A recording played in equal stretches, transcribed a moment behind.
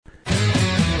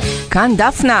כאן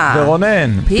דפנה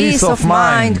ורונן, Peace of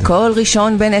Mind, כל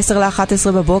ראשון בין 10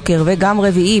 ל-11 בבוקר וגם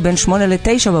רביעי בין 8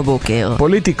 ל-9 בבוקר.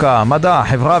 פוליטיקה, מדע,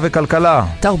 חברה וכלכלה,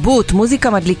 תרבות, מוזיקה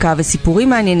מדליקה וסיפורים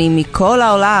מעניינים מכל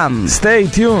העולם.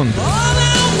 Stay tuned.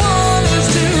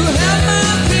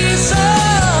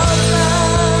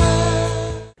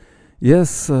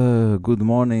 Yes, good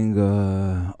morning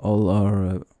all our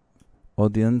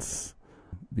audience.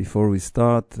 Before we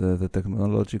start, the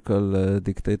technological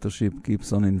dictatorship keeps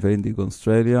on invading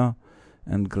Australia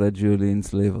and gradually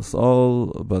enslave us all,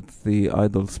 but the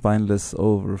idle, spineless,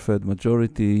 overfed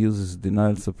majority uses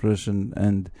denial, suppression,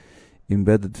 and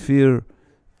embedded fear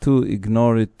to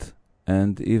ignore it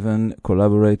and even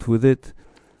collaborate with it,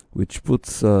 which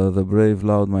puts the brave,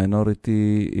 loud minority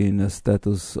in a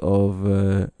status of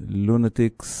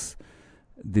lunatics,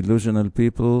 delusional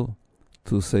people,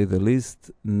 to say the least.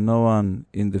 No one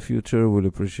in the future will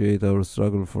appreciate our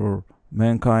struggle for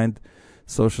mankind,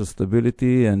 social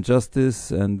stability and justice,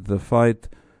 and the fight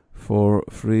for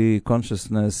free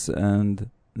consciousness and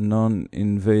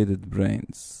non-invaded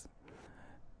brains.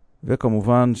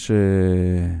 וכמובן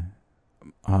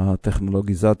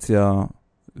שהטכנולוגיזציה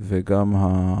וגם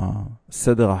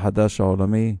הסדר החדש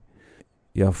העולמי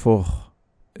יהפוך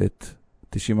את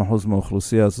 90%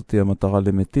 מהאוכלוסייה הזאת תהיה מטרה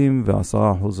למתים, ו10%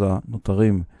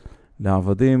 הנותרים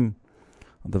לעבדים.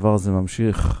 הדבר הזה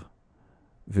ממשיך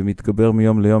ומתגבר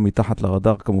מיום ליום מתחת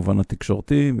לרדאר, כמובן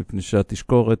התקשורתי, מפני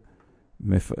שהתשקורת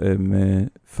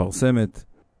מפרסמת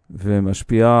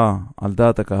ומשפיעה על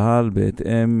דעת הקהל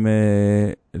בהתאם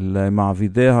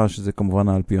למעבידיה, שזה כמובן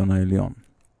האלפיון העליון.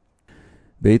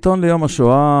 בעיתון ליום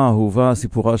השואה הובא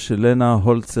סיפורה של לנה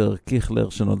הולצר קיכלר,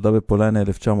 שנולדה בפולניה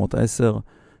 1910,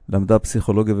 למדה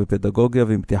פסיכולוגיה ופדגוגיה,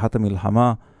 ועם פתיחת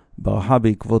המלחמה ברחה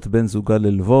בעקבות בן זוגה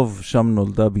ללבוב, שם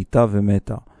נולדה ביתה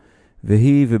ומתה.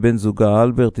 והיא ובן זוגה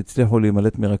אלברט הצליחו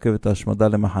להימלט מרכבת ההשמדה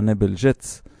למחנה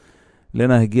בלג'ץ.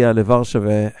 לנה הגיעה לוורשה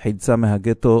וחידצה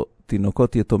מהגטו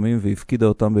תינוקות יתומים והפקידה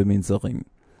אותם במנזרים.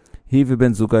 היא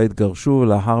ובן זוגה התגרשו,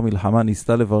 ולאחר מלחמה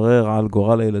ניסתה לברר על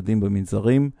גורל הילדים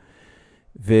במנזרים,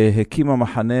 והקימה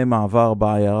מחנה מעבר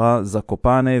בעיירה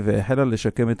זקופנה, והחלה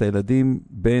לשקם את הילדים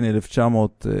בין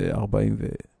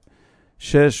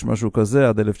 1946, משהו כזה,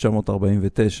 עד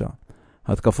 1949.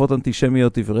 התקפות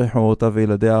אנטישמיות הבריחו אותה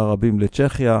וילדיה הרבים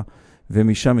לצ'כיה,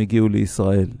 ומשם הגיעו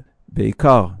לישראל.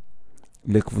 בעיקר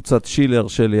לקבוצת שילר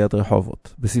של ליד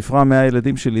רחובות. בספרה 100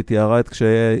 הילדים שלי תיארה את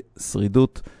קשיי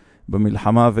שרידות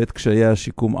במלחמה ואת קשיי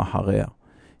השיקום אחריה.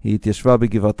 היא התיישבה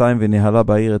בגבעתיים וניהלה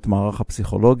בעיר את מערך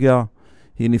הפסיכולוגיה.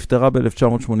 היא נפטרה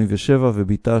ב-1987,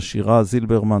 וביתה שירה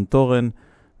זילברמן טורן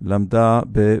למדה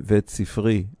בבית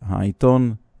ספרי.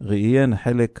 העיתון ראיין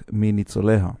חלק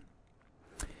מניצוליה.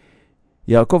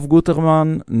 יעקב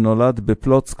גוטרמן נולד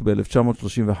בפלוצק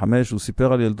ב-1935. הוא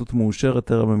סיפר על ילדות מאושרת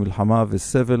טרם המלחמה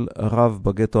וסבל רב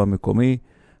בגטו המקומי,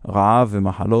 רעב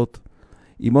ומחלות.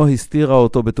 אמו הסתירה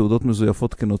אותו בתעודות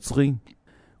מזויפות כנוצרי,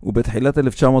 ובתחילת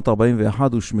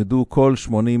 1941 הושמדו כל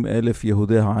 80,000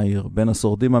 יהודי העיר. בין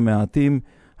השורדים המעטים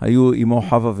היו אמו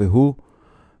חווה והוא,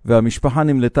 והמשפחה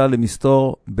נמלטה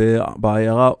למסתור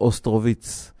בעיירה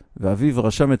אוסטרוביץ, ואביו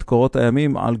רשם את קורות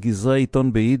הימים על גזרי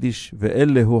עיתון ביידיש,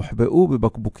 ואלה הוחבאו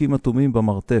בבקבוקים אטומים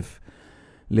במרתף.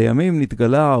 לימים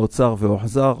נתגלה האוצר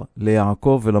והוחזר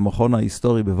ליעקב ולמכון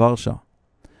ההיסטורי בוורשה.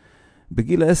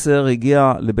 בגיל 10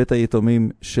 הגיע לבית היתומים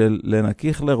של לנה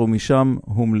קיכלר, ומשם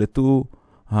הומלטו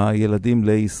הילדים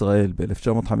לישראל.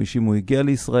 ב-1950 הוא הגיע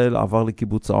לישראל, עבר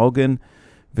לקיבוץ העוגן,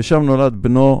 ושם נולד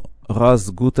בנו רז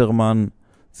גוטרמן,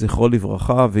 זכרו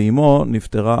לברכה, ואימו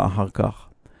נפטרה אחר כך.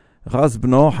 רז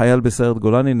בנו, חייל בסיירת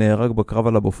גולני, נהרג בקרב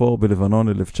על הבופור בלבנון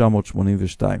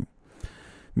 1982.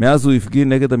 מאז הוא הפגין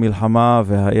נגד המלחמה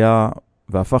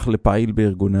והפך לפעיל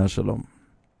בארגוני השלום.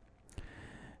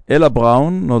 אלה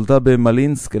בראון נולדה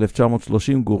במלינסק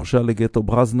 1930, גורשה לגטו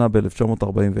ברזנה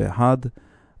ב-1941.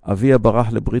 אביה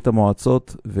ברח לברית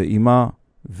המועצות, ואימה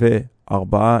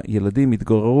וארבעה ילדים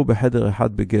התגוררו בחדר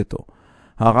אחד בגטו.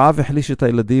 הרעב החליש את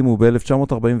הילדים,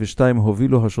 וב-1942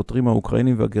 הובילו השוטרים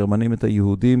האוקראינים והגרמנים את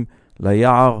היהודים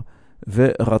ליער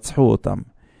ורצחו אותם.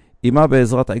 אימה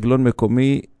בעזרת עגלון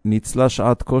מקומי ניצלה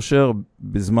שעת כושר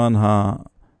בזמן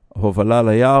ההובלה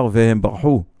ליער, והם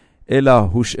ברחו. אלה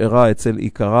הושארה אצל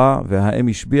עיקרה, והאם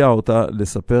השביעה אותה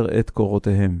לספר את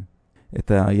קורותיהם.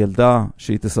 את הילדה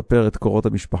שהיא תספר את קורות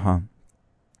המשפחה.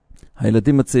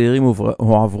 הילדים הצעירים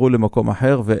הועברו למקום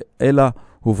אחר, ואלה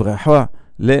הוברחה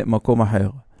למקום אחר.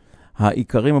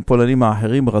 העיקרים הפולנים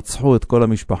האחרים רצחו את כל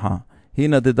המשפחה. היא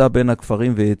נדדה בין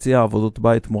הכפרים והציעה עבודות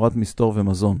בית תמורת מסתור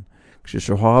ומזון.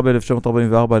 כששוחררה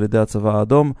ב-1944 על ידי הצבא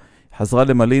האדום, חזרה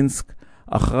למלינסק,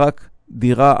 אך רק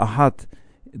דירה אחת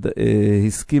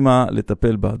הסכימה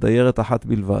לטפל בה, דיירת אחת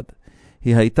בלבד.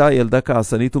 היא הייתה ילדה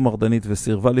כעסנית ומרדנית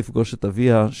וסירבה לפגוש את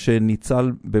אביה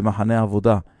שניצל במחנה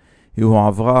עבודה. היא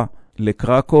הועברה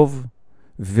לקרקוב,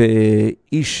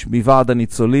 ואיש מוועד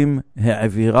הניצולים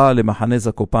העבירה למחנה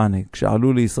זקופנה.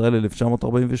 כשעלו לישראל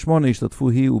 1948 השתתפו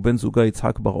היא ובן זוגה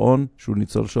יצחק בר-און, שהוא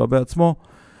ניצול שואה בעצמו,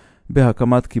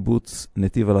 בהקמת קיבוץ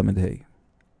נתיב הל"ה.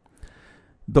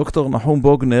 דוקטור נחום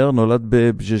בוגנר נולד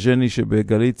בבז'ז'ני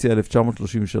שבגליציה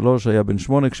 1933, היה בן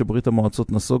 8 כשברית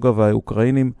המועצות נסוגה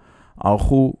והאוקראינים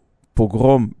ערכו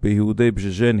פוגרום ביהודי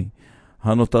בז'ז'ני.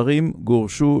 הנותרים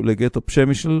גורשו לגטו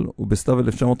פשמישל, ובסתיו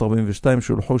 1942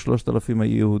 שולחו 3,000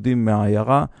 היהודים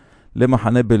מהעיירה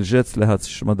למחנה בלז'ץ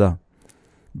להשמדה.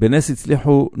 בנס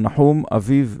הצליחו נחום,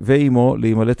 אביו ואימו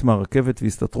להימלט מהרכבת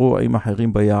והסתתרו עם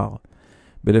אחרים ביער.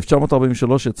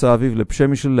 ב-1943 יצא אביו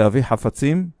לפשמישל להביא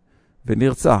חפצים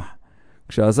ונרצח.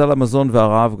 כשאזל המזון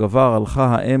והרעב גבר,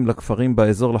 הלכה האם לכפרים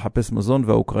באזור לחפש מזון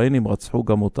והאוקראינים רצחו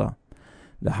גם אותה.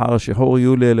 לאחר השחרור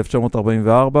יולי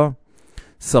 1944,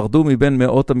 שרדו מבין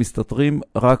מאות המסתתרים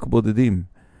רק בודדים.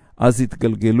 אז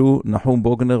התגלגלו נחום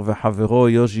בוגנר וחברו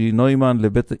יוז'י נוימן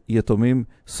לבית יתומים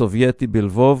סובייטי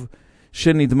בלבוב,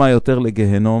 שנדמה יותר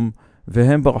לגהנום,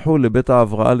 והם ברחו לבית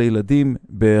ההבראה לילדים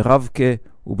ברבקה,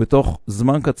 ובתוך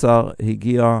זמן קצר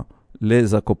הגיע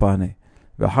לזקופנה.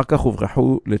 ואחר כך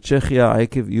הוברחו לצ'כיה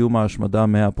עקב איום ההשמדה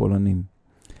מהפולנים.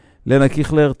 לנה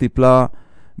קיכלר טיפלה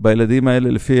בילדים האלה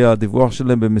לפי הדיווח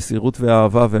שלהם במסירות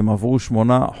ואהבה, והם עברו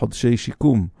 8 חודשי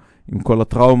שיקום עם כל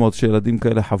הטראומות שילדים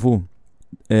כאלה חוו.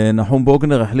 נחום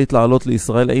בוגנר החליט לעלות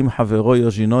לישראל עם חברו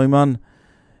יוז'י נוימן.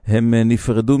 הם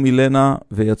נפרדו מלנה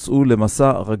ויצאו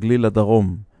למסע רגלי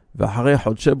לדרום, ואחרי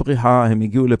חודשי בריחה הם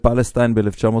הגיעו לפלסטיין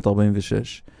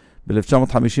ב-1946.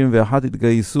 ב-1951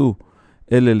 התגייסו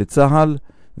אלה לצהל,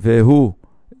 והוא,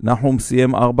 נחום,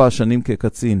 סיים 4 שנים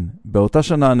כקצין. באותה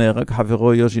שנה נהרג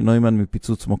חברו יוז'י נוימן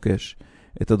מפיצוץ מוקש.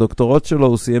 את הדוקטורט שלו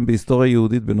הוא סיים בהיסטוריה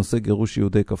יהודית בנושא גירוש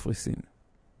יהודי קפריסין.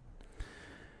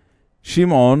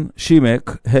 שמעון,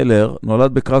 שימק, הלר,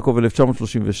 נולד בקרקוב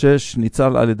 1936,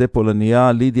 ניצל על ידי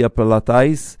פולניה לידיה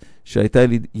פלטייס, שהייתה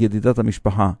ידידת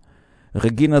המשפחה.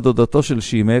 רגינה, דודתו של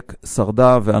שימק,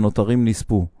 שרדה והנותרים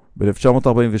נספו.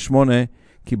 ב-1948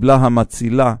 קיבלה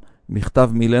המצילה מכתב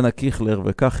מלנה קיכלר,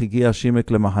 וכך הגיע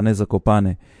שימק למחנה זקופנה.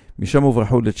 משם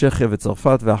הוברחו לצ'כיה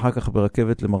וצרפת, ואחר כך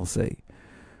ברכבת למרסיי.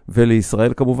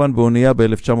 ולישראל כמובן באונייה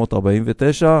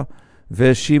ב-1949,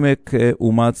 ושימק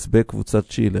אומץ בקבוצת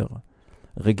שילר.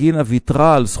 רגינה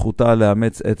ויתרה על זכותה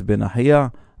לאמץ את בן אחיה,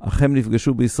 אך הם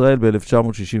נפגשו בישראל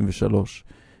ב-1963.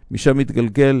 משם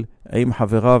התגלגל עם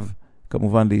חבריו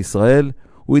כמובן לישראל.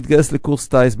 הוא התגייס לקורס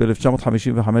טייס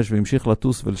ב-1955 והמשיך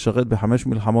לטוס ולשרת ב5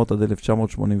 מלחמות עד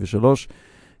 1983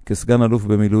 כסגן אלוף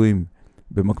במילואים.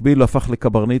 במקביל הוא הפך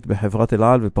לקברניט בחברת אל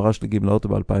על ופרש לגמלאות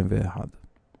ב-2001.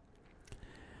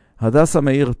 הדסה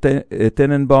מאיר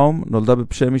טננבאום נולדה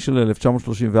בפשמישל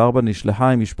 1934, נשלחה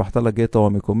עם משפחתה לגטו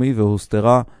המקומי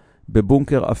והוסתרה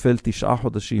בבונקר אפל 9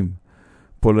 חודשים.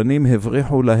 פולנים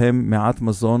הבריחו להם מעט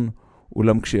מזון,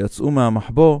 אולם כשיצאו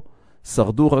מהמחבוא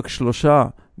שרדו רק 3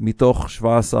 מתוך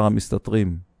 17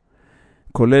 המסתתרים,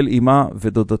 כולל אימה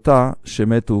ודודתה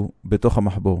שמתו בתוך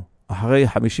המחבוא. אחרי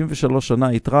 53 שנה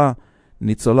התרה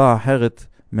ניצולה אחרת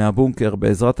מהבונקר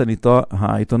בעזרת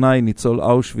העיתונאי ניצול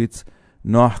אושוויץ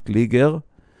נוח קליגר,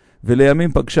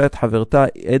 ולימים פגשה את חברתה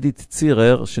אדית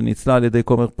צירר שניצלה על ידי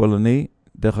כומר פולני.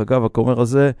 דרך אגב, הכומר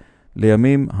הזה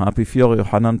לימים האפיפיור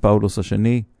יוחנן פאולוס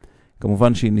השני.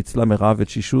 כמובן שהיא ניצלה מרעב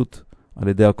ותשישות על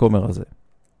ידי הכומר הזה.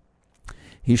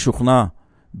 היא שוכנה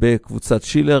בקבוצת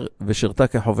שילר ושרתה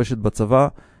כחובשת בצבא,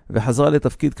 וחזרה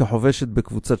לתפקיד כחובשת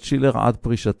בקבוצת שילר עד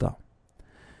פרישתה.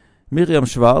 מרים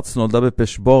שוורץ נולדה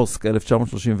בפשבורסק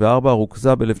 1934,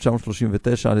 רוכזה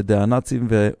ב-1939 על ידי הנאצים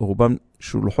ורובם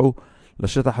שולחו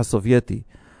לשטח הסובייטי.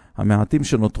 המעטים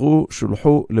שנותרו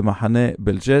שולחו למחנה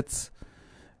בלז'ץ.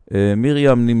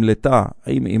 מרים נמלטה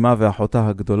עם אמה ואחותה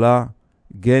הגדולה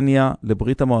גניה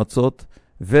לברית המועצות,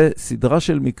 וסדרה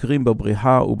של מקרים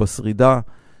בבריחה ובשרידה,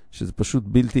 שזה פשוט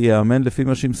בלתי יאמן לפי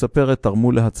מה שהיא מספרת,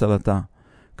 תרמו להצלתה.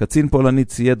 קצין פולני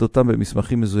צייד אותם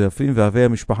במסמכים מזויפים, ואבי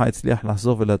המשפחה הצליח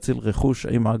לחזור ולהציל רכוש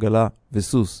עם עגלה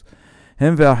וסוס.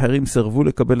 הם והאחרים סרבו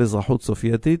לקבל אזרחות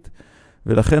סובייטית,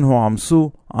 ולכן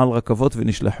הועמסו על רכבות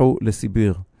ונשלחו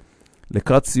לסיביר.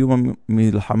 לקראת סיום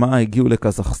המלחמה הגיעו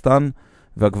לקזחסטן,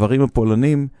 והגברים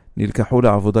הפולנים נלקחו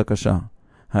לעבודה קשה.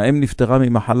 האם נפטרה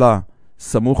ממחלה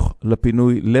סמוך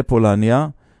לפינוי לפולניה,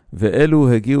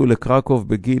 ואלו הגיעו לקרקוב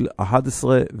בגיל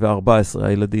 11 ו-14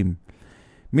 הילדים.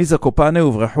 מזקופנה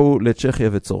הוברחו לצ'כיה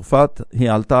וצרפת.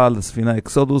 היא עלתה על ספינה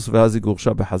אקסודוס ואז היא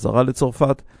גורשה בחזרה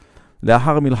לצרפת.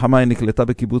 לאחר מלחמה היא נקלטה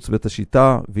בקיבוץ בית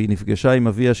השיטה, והיא נפגשה עם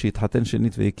אביה שהתחתן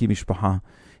שנית והקים משפחה.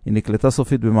 היא נקלטה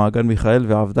סופית במעגן מיכאל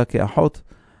ועבדה כאחות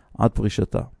עד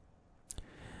פרישתה.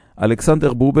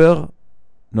 אלכסנדר בובר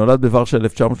נולד בוורשה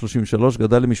 1933,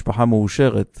 גדל למשפחה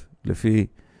מאושרת לפי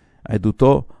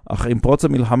עדותו, אך עם פרוץ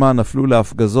המלחמה נפלו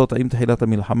להפגזות עם תחילת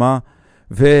המלחמה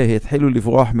והתחילו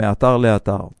לברוח מאתר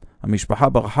לאתר. המשפחה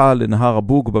ברחה לנהר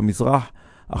הבוג במזרח,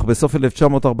 אך בסוף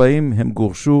 1940 הם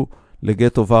גורשו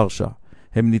לגטו ורשה.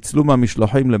 הם ניצלו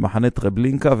מהמשלוחים למחנה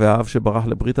טרבלינקה, והאב שברח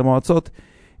לברית המועצות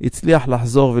הצליח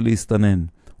לחזור ולהסתנן.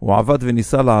 הוא עבד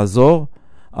וניסה לעזור,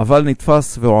 אבל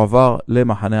נתפס והוא עבר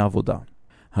למחנה עבודה.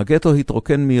 הגטו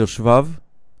התרוקן מיושביו,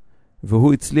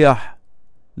 והוא הצליח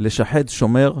לשחד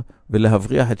שומר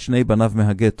ולהבריח את שני בניו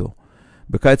מהגטו.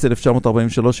 בקיץ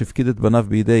 1943 הפקיד את בניו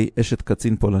בידי אשת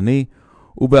קצין פולני,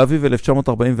 ובאביב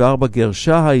 1944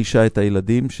 גרשה האישה את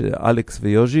הילדים, אלכס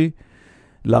ויוז'י,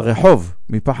 לרחוב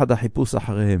מפחד החיפוש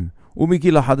אחריהם.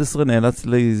 ומגיל 11 נאלץ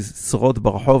לשרוד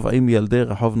ברחוב עם ילדי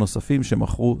רחוב נוספים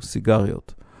שמכרו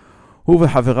סיגריות. הוא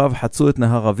וחבריו חצו את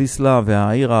נהר הוויסלה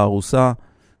והעיר הארוסה,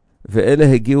 ואלה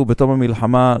הגיעו בתום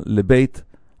המלחמה לבית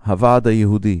הוועד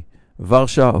היהודי.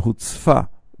 ורשה הוצפה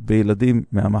בילדים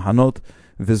מהמחנות,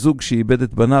 וזוג שאיבד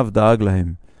את בניו דאג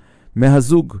להם.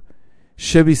 מהזוג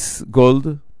שביס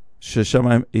גולד, ששם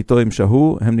איתו הם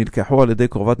שהו, הם נלקחו על ידי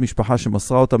קרובת משפחה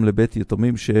שמסרה אותם לבית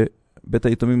יתומים, שבית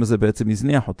היתומים הזה בעצם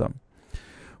הזניח אותם.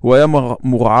 הוא היה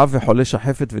מורעב וחולה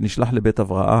שחפת ונשלח לבית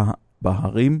הבראה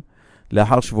בהרים.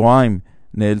 לאחר שבועיים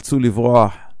נאלצו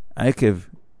לברוח עקב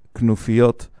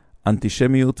כנופיות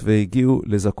אנטישמיות והגיעו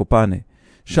לזקופנה.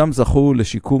 שם זכו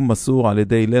לשיקום מסור על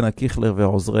ידי לנה קיכלר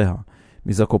ועוזריה.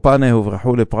 מזקופנה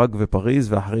הוברחו לפראג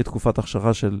ופריז, ואחרי תקופת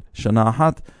הכשרה של שנה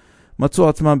אחת מצאו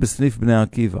עצמם בסניף בני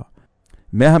עקיבא.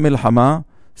 מהמלחמה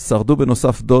שרדו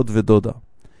בנוסף דוד ודודה.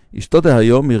 אשתו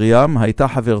דהיום, מרים, הייתה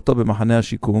חברתו במחנה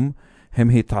השיקום. הם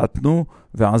התעתנו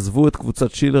ועזבו את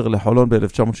קבוצת שילר לחולון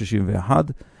ב-1961.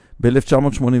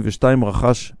 ב-1982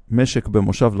 רכש משק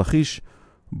במושב לכיש,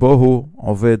 בו הוא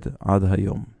עובד עד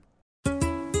היום.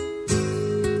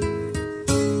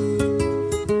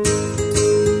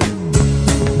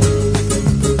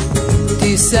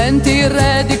 Ti senti il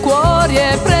re di cuori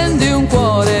e prendi un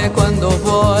cuore quando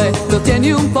vuoi, lo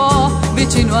tieni un po'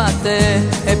 vicino a te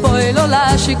e poi lo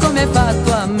lasci come hai fatto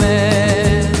a me.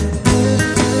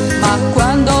 Ma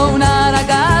quando una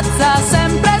ragazza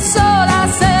sempre sola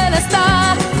se ne sta,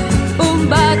 un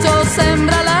bacio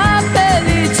sembra la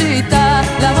felicità,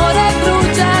 l'amore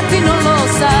brucia chi non lo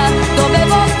sa, dove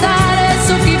voltare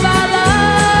su chi va là.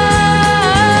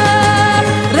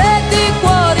 Re di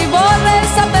cuori, vorrei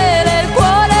sapere il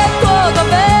cuore tuo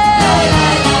dov'è,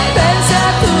 pensi a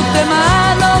tutte ma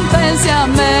non pensi a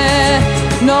me,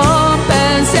 non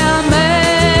pensi a me,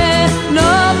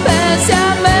 non pensi a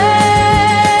me.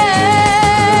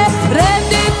 Re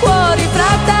di cuori,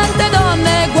 fra tante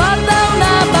donne guarda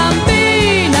una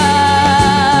bambina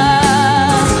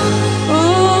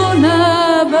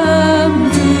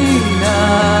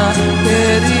che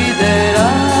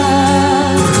riderà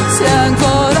se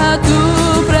ancora tu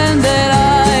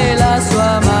prenderai la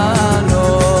sua mano.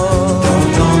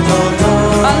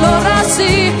 Allora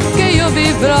sì che io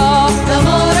vivrò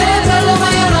l'amore bello ma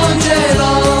io non ce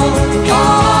l'ho.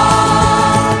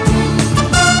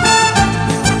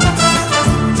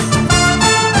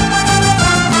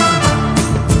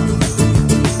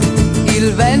 Il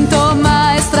vento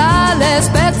maestrale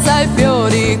spezza i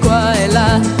fiori qua e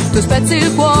là, tu spezzi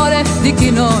il cuore di chi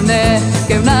non è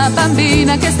che una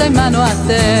bambina che sta in mano a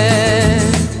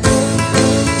te.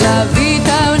 La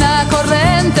vita è una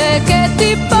corrente che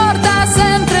ti porta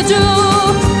sempre giù,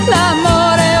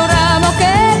 l'amore è un ramo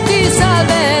che ti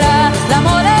salverà,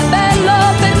 l'amore è bello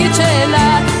per chi ce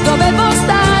l'ha, dovevo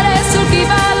stare su chi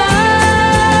va là.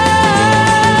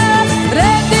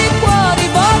 Re di cuori,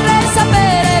 vorrei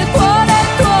sapere il cuore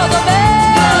tuo dov'è,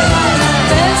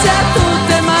 pensi a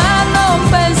tutte ma non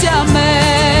pensi a me,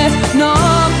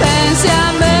 non pensi a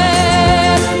me,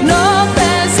 non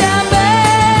pensi a me.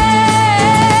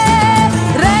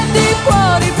 Re di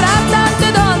cuori, fra tante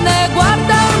donne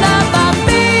guarda una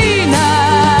bambina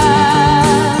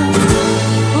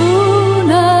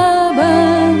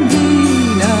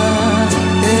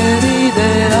che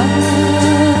riderà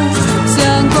se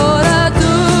ancora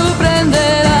tu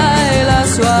prenderai la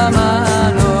sua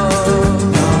mano.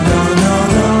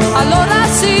 Allora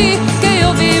sì che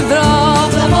io vivrò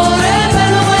l'amore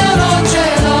bello ma io non ce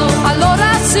l'ho. Allora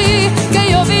sì che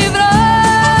io vivrò.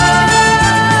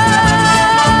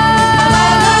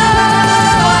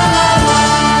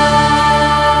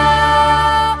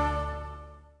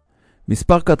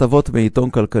 מספר כתבות מעיתון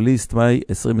כלכליסט, מאי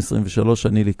 2023,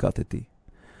 אני ליקטתי.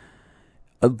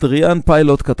 אדריאן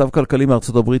פיילוט, כתב כלכלי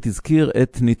מארצות הברית, הזכיר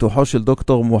את ניתוחו של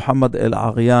דוקטור מוחמד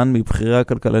אל-עריאן מבחירי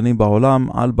הכלכלנים בעולם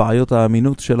על בעיות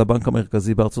האמינות של הבנק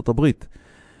המרכזי בארצות הברית.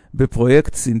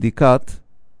 בפרויקט סינדיקט,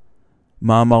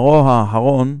 מאמרו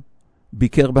האחרון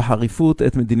ביקר בחריפות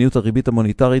את מדיניות הריבית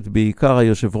המוניטרית, בעיקר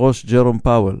היושב ראש ג'רום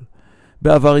פאוול.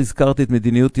 בעבר הזכרתי את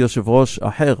מדיניות יושב ראש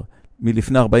אחר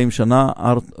מלפני 40 שנה,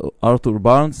 ארתור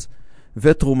בארנס,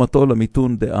 ותרומתו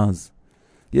למיתון דאז.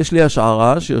 יש לי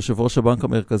השערה שיושב ראש הבנק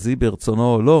המרכזי,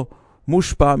 ברצונו או לא,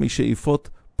 מושפע משאיפות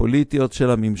פוליטיות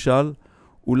של הממשל,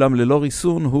 אולם ללא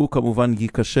ריסון הוא כמובן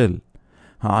ייכשל.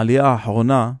 העלייה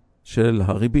האחרונה של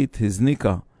הריבית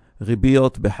הזניקה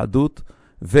ריביות בחדות,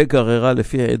 וגררה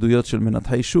לפי העדויות של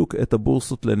מנתחי שוק את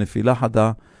הבורסות לנפילה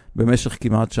חדה במשך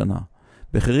כמעט שנה.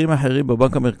 בכירים אחרים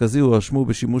בבנק המרכזי הואשמו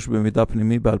בשימוש במידע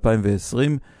פנימי ב-2020,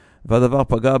 והדבר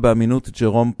פגע באמינות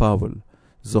ג'רום פאוול.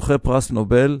 זוכה פרס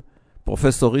נובל,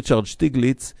 פרופסור ריצ'רד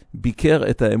שטיגליץ, ביקר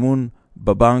את האמון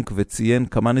בבנק וציין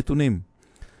כמה נתונים.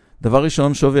 דבר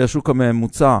ראשון, שווי השוק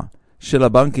הממוצע של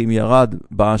הבנקים ירד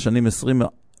בשנים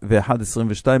 21-22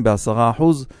 ב10%,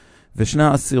 ושני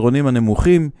העשירונים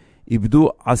הנמוכים איבדו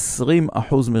 20%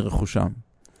 מרכושם.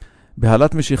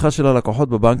 בהלת משיכה של הלקוחות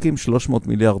בבנקים, $300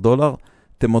 מיליארד,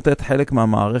 תמוטט חלק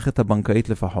מהמערכת הבנקאית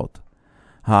לפחות.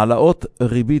 העלאות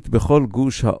ריבית בכל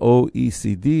גוש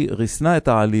ה-OECD ריסנה את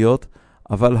העליות,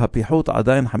 אבל הפיחות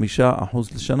עדיין 5%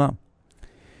 לשנה.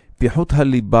 פיחות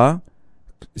הליבה,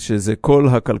 שזה כל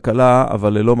הכלכלה,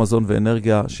 אבל ללא מזון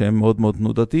ואנרגיה שהם מאוד מאוד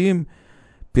תנודתיים,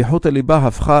 פיחות הליבה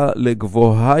הפכה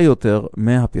לגבוהה יותר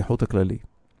מהפיחות הכללי.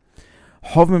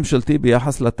 חוב ממשלתי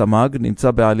ביחס לתמ"ג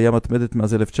נמצא בעלייה מתמדת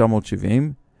מאז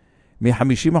 1970,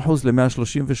 מ-50%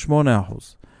 ל-138%.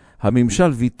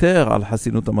 הממשל ויתר על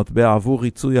חסינות המטבע עבור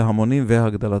ריצוי ההמונים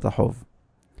והגדלת החוב.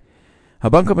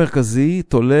 הבנק המרכזי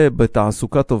תולה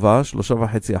בתעסוקה טובה,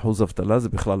 3.5% אבטלה, זה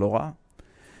בכלל לא רע.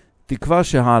 תקווה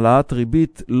שהעלאת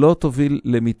ריבית לא תוביל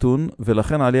למיתון,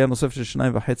 ולכן העלייה נוסף של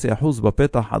 2.5%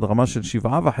 בפתח עד רמה של 7.5%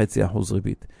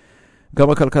 ריבית. גם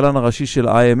הכלכלן הראשי של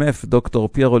IMF, דוקטור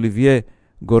פייר אוליביה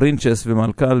גורינצ'ס,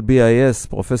 ומנכ"ל BIS,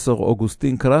 פרופסור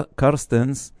אוגוסטין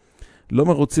קרסטנס, לא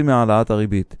מרוצים מהעלאת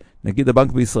הריבית. נגיד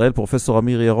הבנק בישראל, פרופסור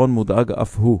אמיר ירון, מודאג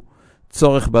אף הוא.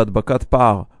 צורך בהדבקת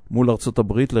פער מול ארצות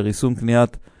הברית לריסון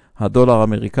קניית הדולר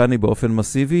האמריקני באופן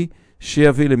מסיבי,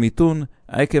 שיביא למיתון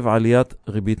עקב עליית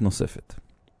ריבית נוספת.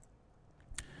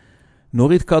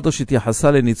 נורית קדוש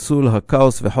התייחסה לניצול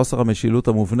הקאוס וחוסר המשילות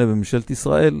המובנה בממשלת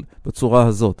ישראל בצורה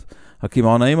הזאת.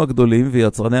 הקמעונאים הגדולים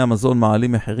ויצרני המזון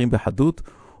מעלים מחירים בחדות,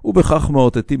 ובכך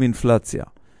מאותתים אינפלציה.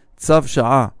 צו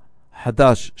שעה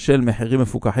חדש של מחירים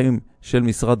מפוקחים של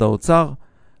משרד האוצר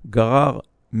גרר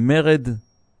מרד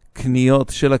קניות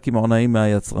של הקמעונאים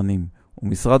מהיצרנים,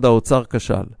 ומשרד האוצר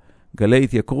כשל. גלי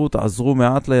התייקרות עזרו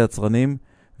מעט ליצרנים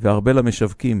והרבה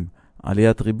למשווקים.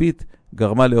 עליית ריבית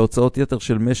גרמה להוצאות יתר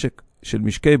של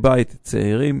משקי בית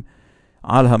צעירים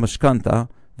על המשכנתה,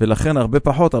 ולכן הרבה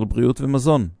פחות על בריאות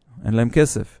ומזון. אין להם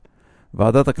כסף.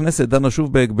 ועדת הכנסת דנה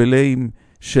שוב בהגבלים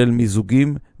של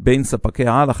מיזוגים בין ספקי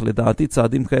על, אך לדעתי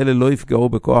צעדים כאלה לא יפגעו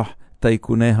בכוח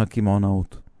טייקוני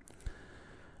הקמעונאות.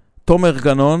 תומר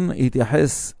גנון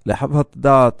התייחס לחוות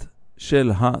דעת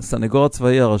של הסנגור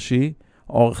הצבאי הראשי,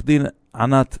 עורך דין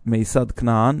ענת מיסד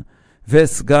כנען,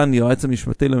 וסגן יועץ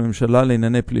המשפטי לממשלה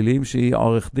לענייני פליליים, שהיא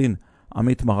עורך דין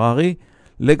עמית מררי,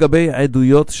 לגבי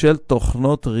עדויות של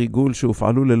תוכנות ריגול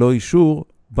שהופעלו ללא אישור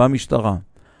במשטרה,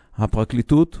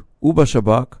 הפרקליטות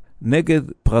ובשב"כ, נגד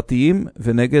פרטיים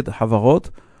ונגד חברות,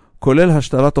 כולל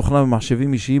השתלת תוכנה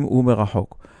במחשבים אישיים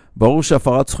ומרחוק. ברור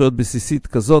שהפרת זכויות בסיסית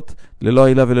כזאת, ללא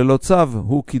עילה וללא צו,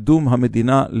 הוא קידום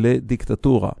המדינה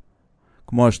לדיקטטורה,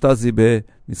 כמו השטאזי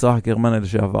במזרח גרמניה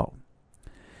לשעבר.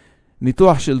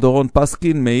 ניתוח של דורון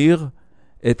פסקין מאיר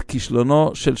את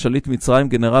כישלונו של שליט מצרים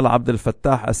גנרל עבד אל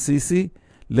פתח א-סיסי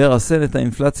לרסן את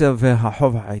האינפלציה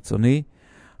והחוב החיצוני.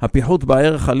 הפיחות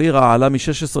בערך הלירה עלה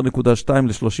מ-16.2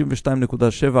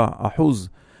 ל-32.7%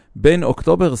 בין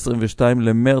אוקטובר 22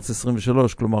 למרץ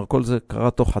 23, כלומר כל זה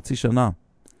קרה תוך חצי שנה.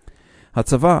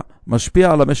 הצבא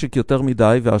משפיע על המשק יותר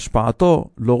מדי והשפעתו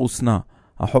לא רוסנה.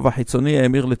 החוב החיצוני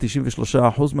האמיר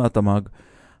ל-93% מהתמ"ג.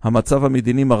 המצב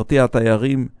המדיני מרתיע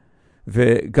תיירים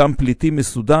וגם פליטים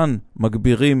מסודן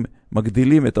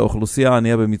מגדילים את האוכלוסייה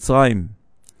הענייה במצרים.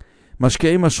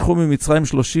 משקיעים משכו ממצרים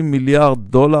 $30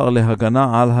 מיליארד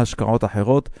להגנה על השקעות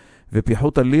אחרות,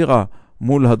 ופיחות הלירה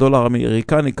מול הדולר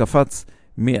האמריקני קפץ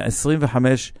מ-25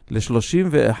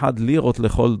 ל-31 לירות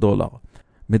לכל דולר.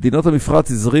 מדינות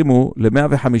המפרץ הזרימו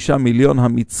ל-105 מיליון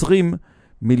המצרים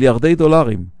מיליארדי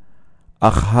דולרים,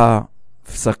 אך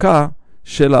ההפסקה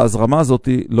של ההזרמה הזאת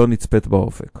לא נצפת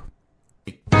באופק.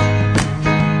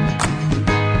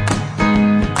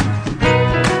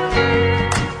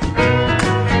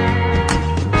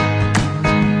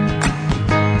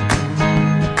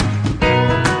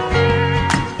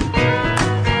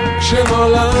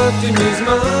 כשנולדתי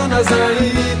מזמן אז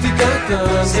הייתי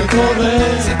קטן, זה קורה,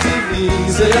 זה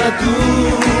טבעי, זה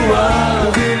ידוע.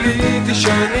 וגיליתי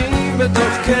שנים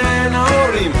בתוך כן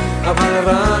ההורים, אבל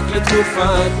רק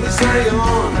לתקופת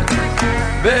ניסיון.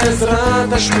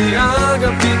 בעזרת השמיעה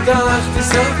גם פיתחתי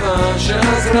שפה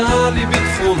שעזרה לי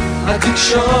בתחום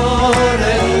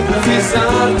התקשורת,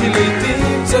 ופיזרתי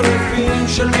לעתים צירופים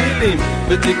של מילים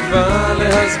בתקווה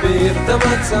להסביר את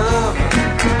המצב.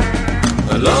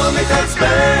 לא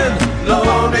מתעצבן,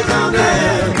 לא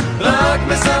מתענן, רק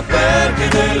מספר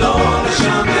כדי לא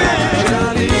לשמר.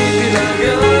 כשעליתי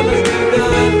לגן אז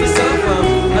גידלתי שפה,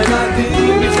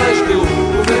 הילדים נפגשו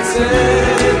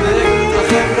ובצדק,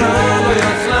 החברה לא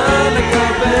יכלה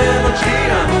לקבל עוד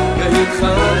שנייה,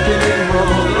 והתחלתי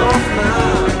ללמוד אופנה.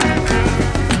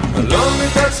 לא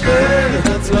מתעצבן,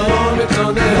 לא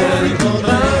מתענן,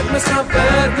 רק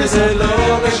מספר כדי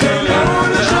לא לשמר.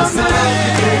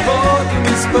 שעשיתי תגובות עם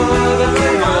מספר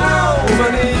הרמה,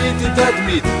 ובניתי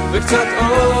תדמית וקצת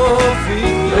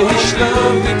אופי,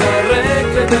 והשלמתי את הרק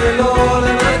כדי לא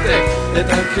לנתק את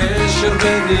הקשר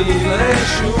ביני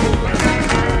לישוב.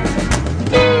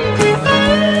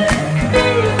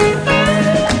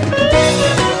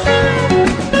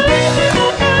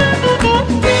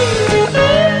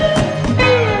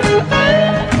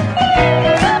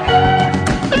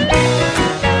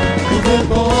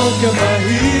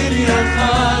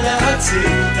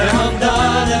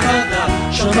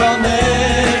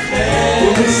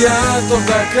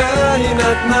 ובדקה היא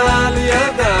נתנה לי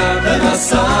ידה,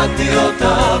 ונשאתי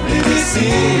אותה בלי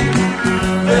ניסים.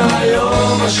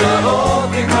 והיום השעות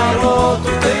נגמרות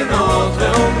וטעינות,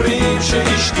 ואומרים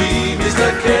שאשתי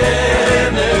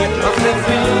מזדקנת, אך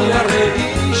לפי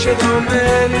הראי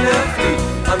שדומה לי להפליא,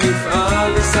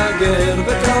 המפעל יסגר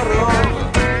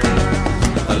בקרוב.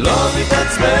 לא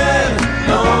מתעצבן,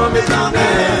 לא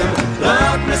מתענן,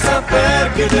 רק מספר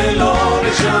כדי לא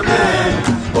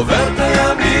לשמר. עובר את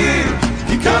הימים,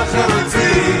 כי ככה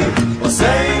רוצים,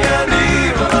 עושה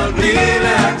עניינים, אבל בלי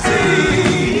להגזים.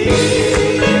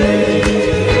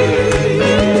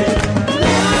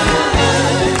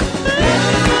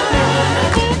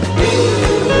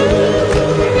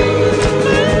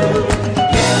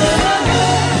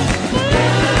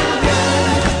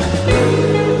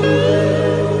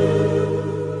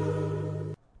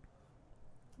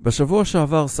 בשבוע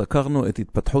שעבר סקרנו את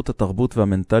התפתחות התרבות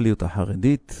והמנטליות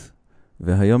החרדית,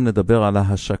 והיום נדבר על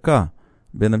ההשקה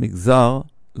בין המגזר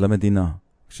למדינה,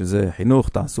 שזה חינוך,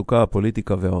 תעסוקה,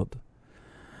 פוליטיקה ועוד.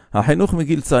 החינוך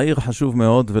מגיל צעיר חשוב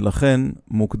מאוד, ולכן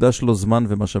מוקדש לו זמן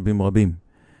ומשאבים רבים.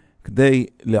 כדי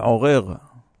לעורר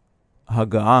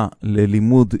הגעה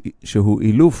ללימוד שהוא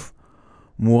אילוף,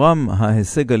 מורם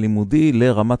ההישג הלימודי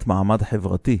לרמת מעמד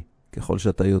חברתי. ככל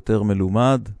שאתה יותר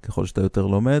מלומד, ככל שאתה יותר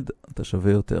לומד, אתה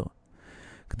שווה יותר.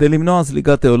 כדי למנוע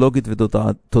זליגה תיאולוגית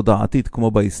ותודעתית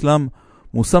כמו באסלאם,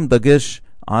 מושם דגש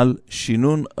על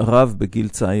שינון רב בגיל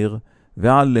צעיר,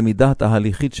 ועל למידה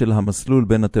תהליכית של המסלול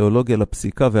בין התיאולוגיה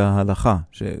לפסיקה וההלכה,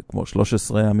 שכמו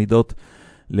 13 עמידות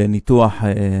לניתוח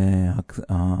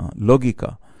הלוגיקה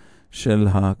של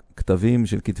הכתבים,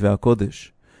 של כתבי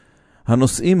הקודש.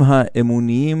 הנושאים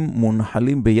האמוניים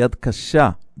מונחלים ביד קשה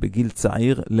בגיל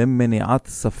צעיר למניעת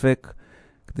ספק,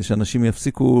 כדי שאנשים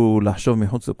יפסיקו לחשוב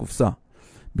מחוץ לקופסה,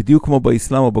 בדיוק כמו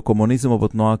באסלאם או בקומוניזם או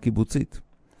בתנועה הקיבוצית.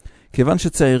 כיוון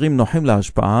שצעירים נוחים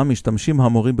להשפעה, משתמשים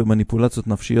המורים במניפולציות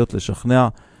נפשיות לשכנע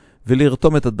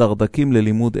ולרתום את הדרדקים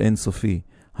ללימוד אינסופי.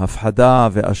 הפחדה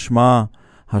ואשמה,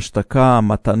 השתקה,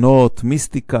 מתנות,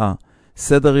 מיסטיקה,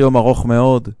 סדר יום ארוך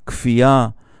מאוד, כפייה,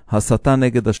 הסתה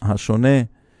נגד השונה,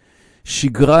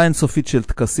 שגרה אינסופית של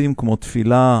תקסים כמו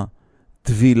תפילה,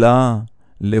 תבילה,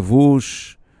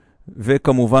 לבוש,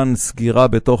 וכמובן סגירה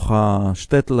בתוך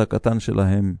השטטל הקטן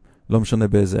שלהם, לא משנה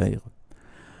באיזה עיר.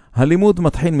 הלימוד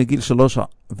מתחיל מגיל 3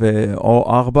 או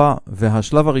 4,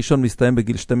 והשלב הראשון מסתיים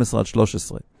בגיל 12 עד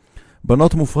 13.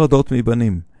 בנות מופרדות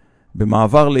מבנים.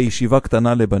 במעבר לישיבה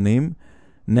קטנה לבנים,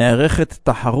 נערכת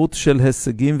תחרות של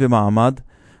הישגים ומעמד,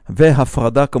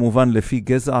 והפרדה כמובן לפי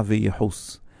גזע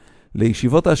וייחוס.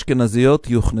 לישיבות האשכנזיות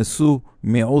יוכנסו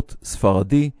מיעוט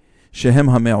ספרדי, שהם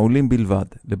המעולים בלבד.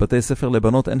 לבתי ספר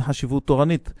לבנות אין חשיבות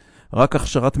תורנית, רק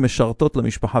הכשרת משרתות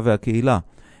למשפחה והקהילה.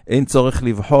 אין צורך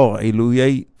לבחור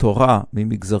עילויי תורה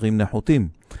ממגזרים נחותים.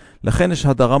 לכן יש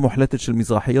הדרה מוחלטת של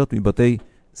מזרחיות מבתי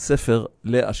ספר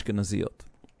לאשכנזיות.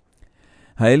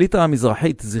 האליטה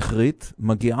המזרחית זכרית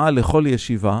מגיעה לכל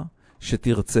ישיבה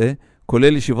שתרצה,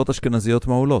 כולל ישיבות אשכנזיות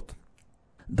מעולות.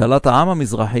 דלת העם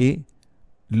המזרחי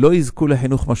לא יזכו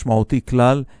לחינוך משמעותי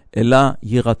כלל, אלא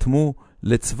יירתמו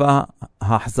לצבא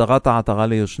החזרת העטרה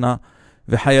ליושנה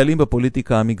וחיילים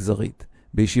בפוליטיקה המגזרית.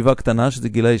 בישיבה קטנה, שזה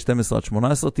גילאי 12 עד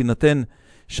 18, תינתן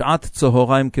שעת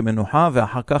צהריים כמנוחה,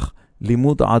 ואחר כך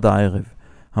לימוד עד הערב.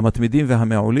 המתמידים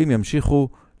והמעולים ימשיכו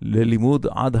ללימוד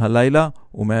עד הלילה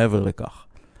ומעבר לכך.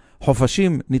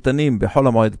 חופשים ניתנים בחול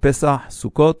המועד פסח,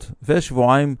 סוכות,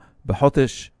 ושבועיים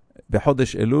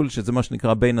בחודש אלול, שזה מה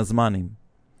שנקרא בין הזמנים.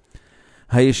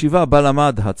 הישיבה בה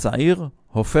למד הצעיר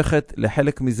הופכת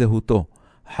לחלק מזהותו,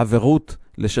 חברות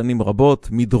לשנים רבות,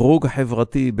 מדרוג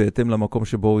חברתי בהתאם למקום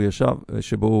שבו הוא ישב,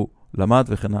 שבו הוא למד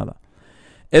וכן הלאה.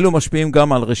 אלו משפיעים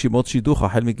גם על רשימות שידוך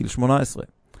החל מגיל 18.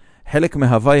 חלק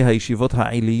מהווי הישיבות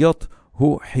העיליות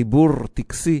הוא חיבור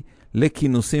טקסי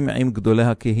לכינוסים עם גדולי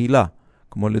הקהילה,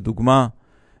 כמו לדוגמה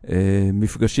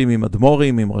מפגשים עם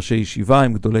אדמו"רים, עם ראשי ישיבה,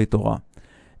 עם גדולי תורה.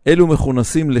 אלו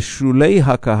מכונסים לשולי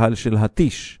הקהל של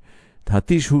התיש.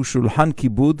 התיש הוא שולחן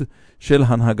כיבוד של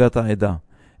הנהגת העדה.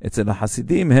 אצל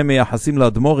החסידים הם מייחסים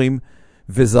לאדמו"רים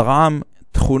וזרעם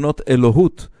תכונות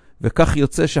אלוהות, וכך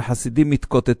יוצא שחסידים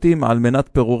מתקוטטים על מנת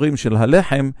פירורים של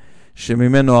הלחם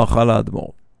שממנו אכל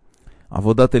האדמו"ר.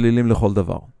 עבודת אלילים לכל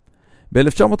דבר.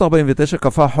 ב-1949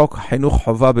 קבע חוק חינוך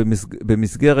חובה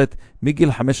במסגרת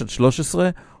מגיל 5 עד 13,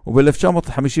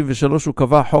 וב-1953 הוא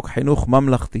קבע חוק חינוך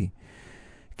ממלכתי.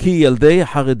 כי ילדי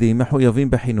חרדים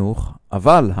מחויבים בחינוך,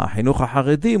 אבל החינוך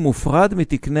החרדי מופרד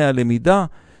מתקני הלמידה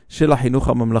של החינוך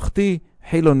הממלכתי,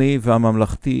 חילוני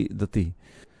והממלכתי דתי.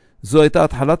 זו הייתה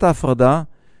התחלת ההפרדה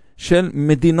של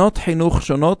מדינות חינוך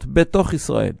שונות בתוך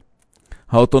ישראל.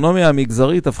 האוטונומיה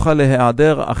המגזרית הפכה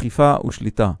להיעדר אכיפה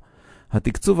ושליטה.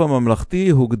 התקצוב הממלכתי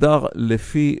הוגדר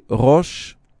לפי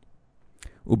ראש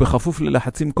ובכפוף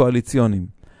ללחצים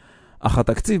קואליציוניים. אך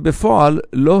התקציב בפועל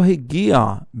לא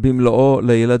הגיע במלואו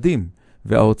לילדים,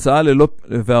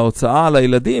 וההוצאה על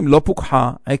הילדים לא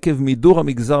פוקחה עקב מידור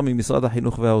המגזר ממשרד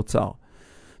החינוך והאוצר.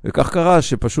 וכך קרה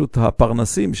שפשוט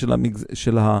הפרנסים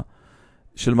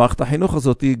של מערכת החינוך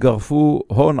הזאת גרפו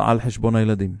הון על חשבון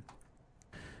הילדים.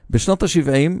 בשנות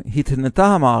ה-70 התנתה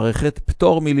המערכת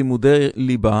פטור מלימודי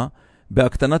ליבה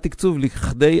בהקטנת תקצוב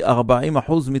לכדי 40%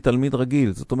 מתלמיד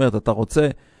רגיל. זאת אומרת, אתה רוצה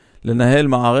לנהל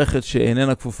מערכת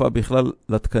שאיננה כפופה בכלל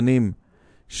לתקנים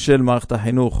של מערכת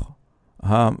החינוך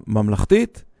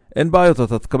הממלכתית, אין בעיות,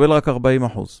 אתה תקבל רק 40%.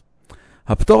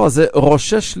 הפטור הזה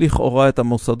רושש לכאורה את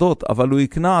המוסדות, אבל הוא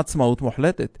יקנה עצמאות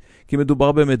מוחלטת, כי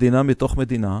מדובר במדינה מתוך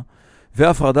מדינה,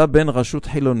 והפרדה בין רשות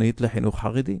חילונית לחינוך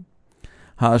חרדי.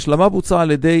 ההשלמה בוצעה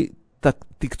על ידי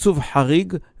תקצוב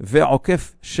חריג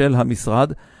ועוקף של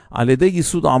המשרד, על ידי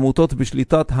ייסוד עמותות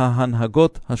בשליטת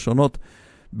ההנהגות השונות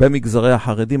במגזרי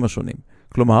החרדים השונים.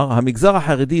 כלומר, המגזר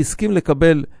החרדי הסכים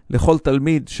לקבל לכל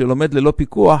תלמיד שלומד ללא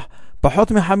פיקוח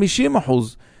פחות מ-50%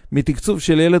 מתקצוב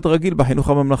של ילד רגיל בחינוך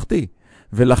הממלכתי.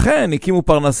 ולכן הקימו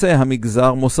פרנסי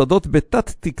המגזר מוסדות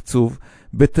בתת תקצוב,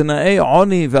 בתנאי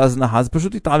עוני והזנחה, זה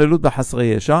פשוט התעללות בחסרי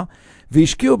ישע,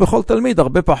 והשקיעו בכל תלמיד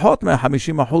הרבה פחות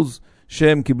מה-50%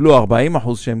 שהם קיבלו,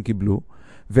 40% שהם קיבלו,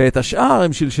 ואת השאר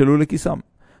הם שלשלו לכיסם.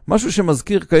 משהו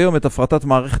שמזכיר כיום את הפרטת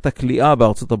מערכת הכליאה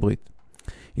בארצות הברית.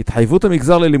 התחייבות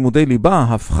המגזר ללימודי ליבה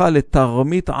הפכה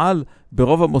לתרמית על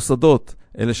ברוב המוסדות,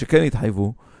 אלה שכן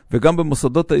התחייבו, וגם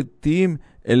במוסדות דתיים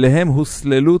אליהם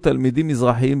הוסללו תלמידים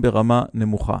מזרחיים ברמה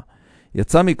נמוכה.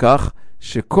 יצא מכך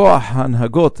שכוח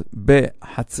ההנהגות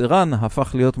בחצרן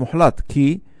הפך להיות מוחלט,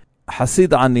 כי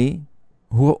חסיד עני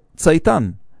הוא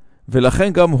צייתן,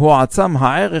 ולכן גם הוא עצם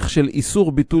הערך של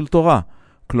איסור ביטול תורה.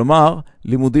 כלומר,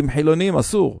 לימודים חילוניים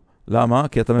אסור. למה?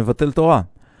 כי אתה מבטל תורה.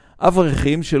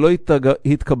 אברכים שלא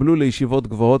התקבלו לישיבות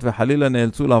גבוהות וחלילה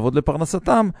נאלצו לעבוד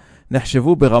לפרנסתם,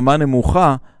 נחשבו ברמה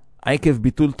נמוכה עקב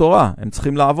ביטול תורה. הם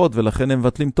צריכים לעבוד ולכן הם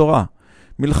מבטלים תורה.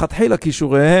 מלכתחילה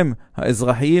כישוריהם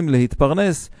האזרחיים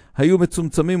להתפרנס היו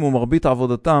מצומצמים ומרבית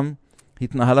עבודתם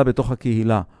התנהלה בתוך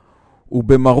הקהילה.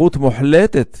 ובמרות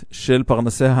מוחלטת של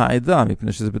פרנסי העדה,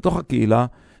 מפני שזה בתוך הקהילה,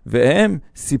 והם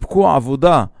סיפקו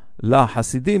עבודה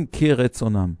לחסידים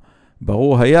כרצונם.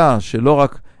 ברור היה שלא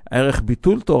רק ערך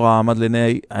ביטול תורה עמד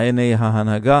לעיני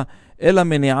ההנהגה, אלא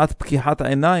מניעת פקיחת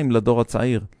עיניים לדור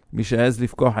הצעיר. מי שהעז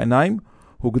לפקוח עיניים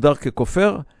הוגדר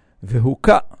ככופר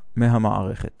והוקע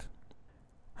מהמערכת.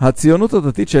 הציונות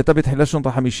הדתית שהייתה בתחילת שנות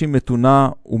ה-50 מתונה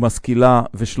ומשכילה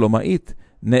ושלומאית,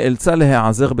 נאלצה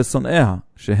להיעזר בשונאיה,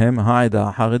 שהם העדה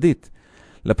החרדית.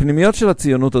 לפנימיות של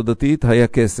הציונות הדתית היה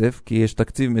כסף, כי יש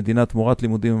תקציב מדינה תמורת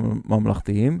לימודים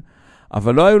ממלכתיים,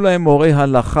 אבל לא היו להם מורי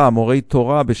הלכה, מורי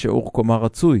תורה בשיעור קומה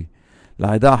רצוי.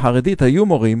 לעדה החרדית היו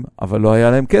מורים, אבל לא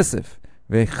היה להם כסף,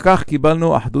 וכך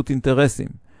קיבלנו אחדות אינטרסים.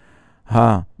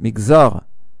 המגזר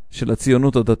של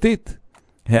הציונות הדתית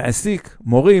העסיק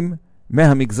מורים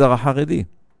מהמגזר החרדי.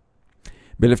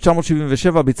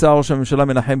 ב-1977 ביצע ראש הממשלה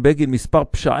מנחם בגין מספר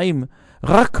פשעים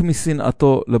רק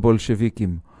משנאתו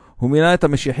לבולשביקים. הוא מינה את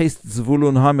המשיחיסט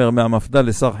זבולון המר מהמפד"ל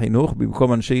לשר חינוך,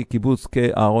 במקום אנשי קיבוץ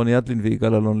כאהרון ידלין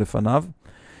ויגאל אלון לפניו,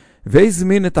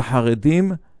 והזמין את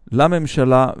החרדים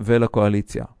לממשלה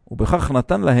ולקואליציה. ובכך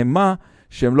נתן להם מה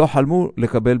שהם לא חלמו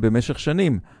לקבל במשך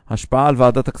שנים, השפעה על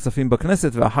ועדת הכספים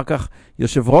בכנסת, ואחר כך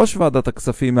יושב ראש ועדת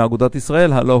הכספים מאגודת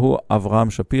ישראל, הלא הוא אברהם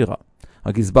שפירא,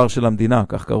 הגזבר של המדינה,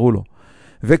 כך קראו לו.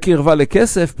 וקרבה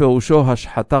לכסף פירושו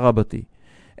השחתה רבתי.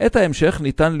 את ההמשך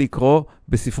ניתן לקרוא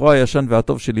בספרו הישן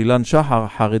והטוב של אילן שחר,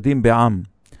 חרדים בעם.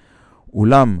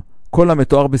 אולם, כל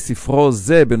המתואר בספרו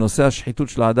זה בנושא השחיתות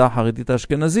של העדה החרדית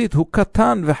האשכנזית הוא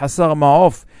קטן וחסר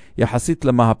מעוף יחסית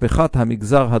למהפכת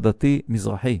המגזר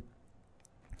הדתי-מזרחי.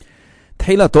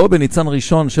 תחילתו בניצן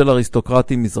ראשון של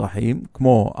אריסטוקרטים מזרחיים,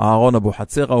 כמו אהרון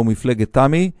אבוחצירא ומפלגת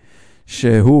תמי,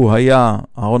 שהוא היה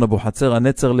אהרון אבוחצירא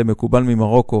נצר למקובל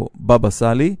ממרוקו בבא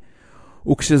סאלי,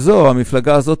 וכשזו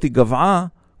המפלגה הזאת גבעה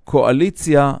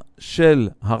קואליציה של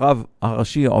הרב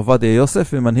הראשי עובדיה יוסף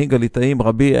ומנהיג הליטאים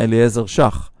רבי אליעזר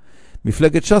שח.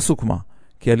 מפלגת ש"ס הוקמה,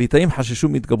 כי הליטאים חששו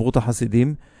מהתגברות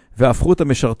החסידים, והפכו את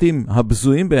המשרתים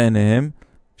הבזויים בעיניהם,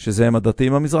 שזה הם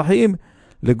הדתיים המזרחיים,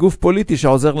 לגוף פוליטי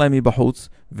שעוזר להם מבחוץ,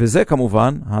 וזה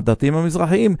כמובן, הדתיים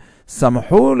המזרחיים,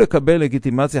 שמחו לקבל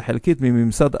לגיטימציה חלקית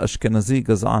מממסד אשכנזי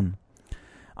גזען.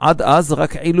 עד אז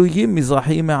רק עילויים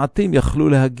מזרחיים מעטים יכלו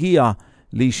להגיע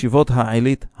לישיבות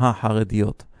העילית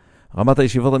החרדיות. רמת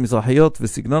הישיבות המזרחיות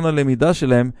וסגנון הלמידה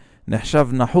שלהם נחשב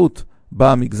נחות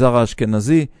במגזר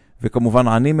האשכנזי, וכמובן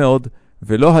עני מאוד,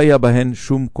 ולא היה בהן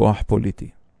שום כוח פוליטי.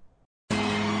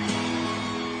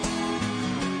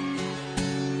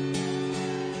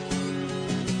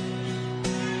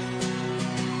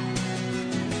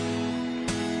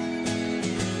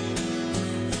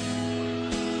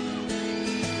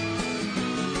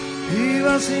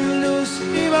 Iba sin luz,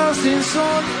 iba sin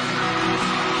sol,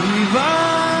 iba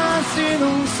sin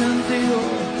un sentido,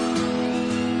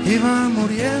 iba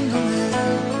muriéndome,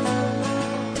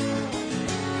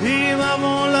 iba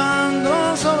volando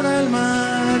sobre el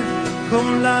mar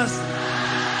con las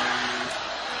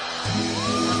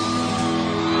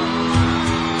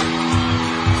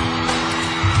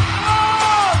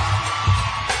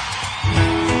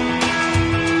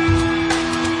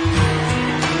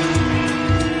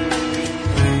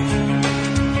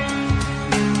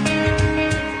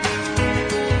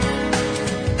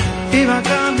Iba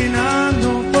caminando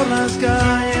por las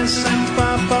calles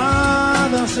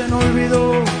empapadas en olvido.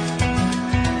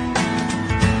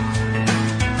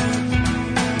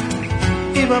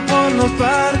 Iba por los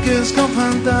parques con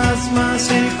fantasmas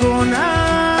y con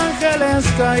ángeles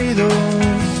caídos.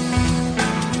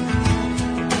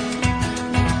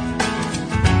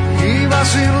 Iba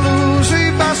sin luz,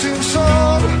 iba sin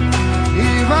sol,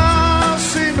 iba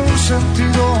sin un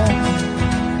sentido,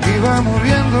 iba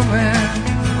muriéndome.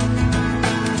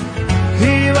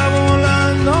 Iba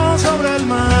volando sobre el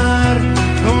mar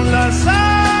con las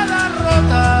alas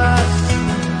rotas.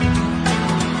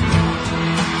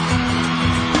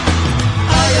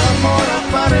 Ay, amor,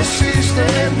 apareciste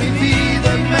en mi vida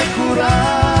y me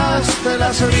curaste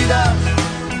las heridas.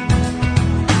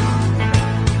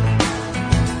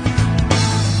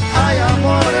 Ay,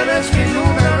 amor, eres mi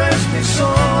luna, eres mi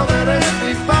sol, eres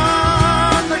mi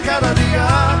pan de cada día.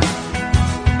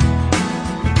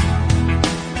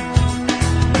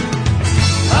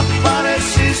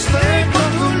 Apareciste con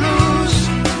tu luz,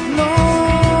 no,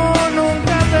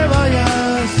 nunca te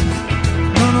vayas,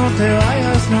 no, no te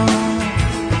vayas, no.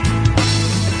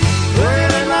 Tú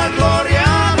eres la gloria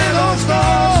de los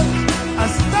dos,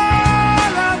 hasta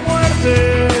la muerte.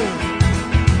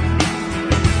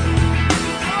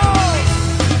 Oh.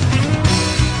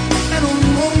 En un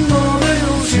mundo de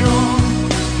ilusión,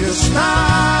 yo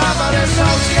estaba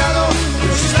desahuciado,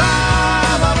 yo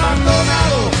estaba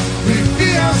abandonado.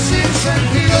 Sin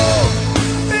sentido,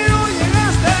 pero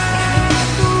llegaste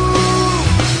tú.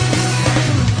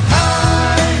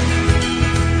 Ay,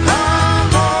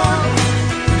 amor,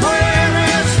 tú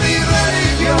eres mi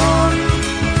religión.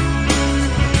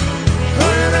 Tú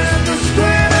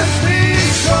eres mi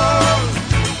sol.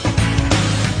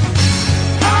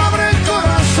 Abre el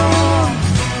corazón,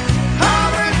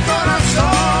 abre el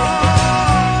corazón.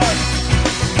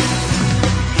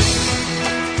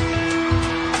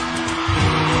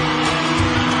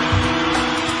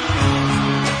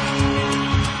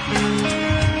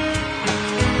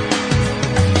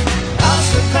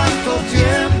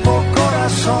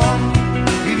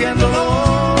 Viviendo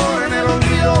dolor en el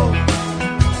olvido.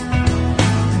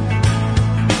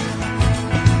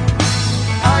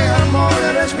 Ay, amor,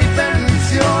 eres mi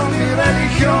bendición, mi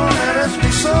religión, eres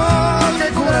mi sol que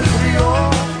cura el frío.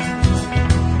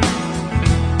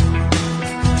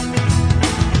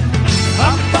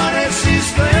 Aparece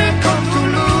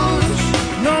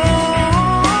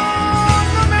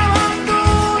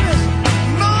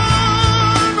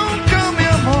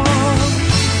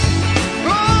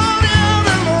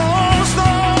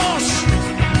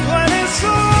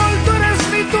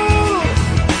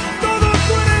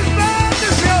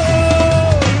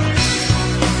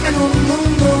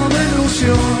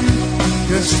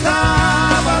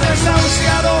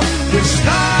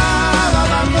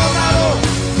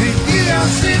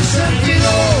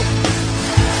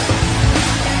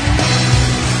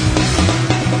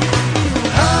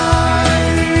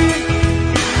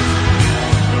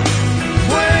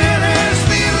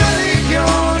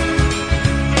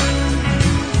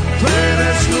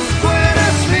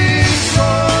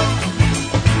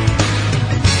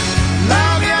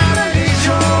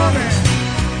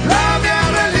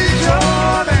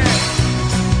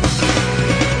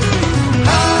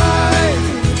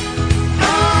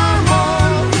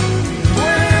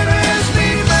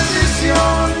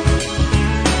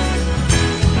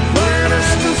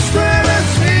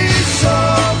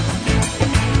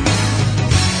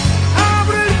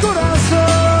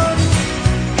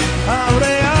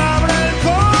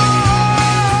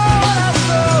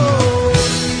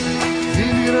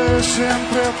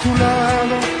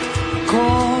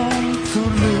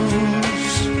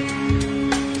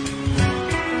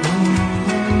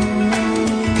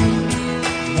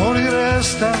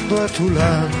a tu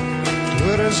lado, tú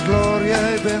eres gloria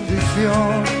y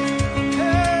bendición.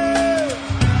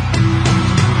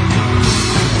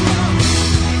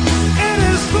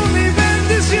 Eres tú mi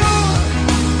bendición,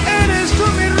 eres tú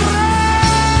mi religión.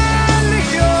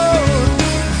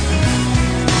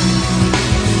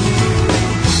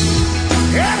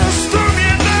 Eres tú mi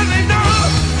eternidad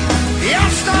y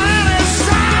hasta eres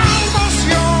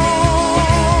salvación.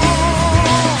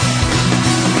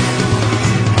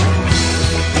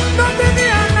 No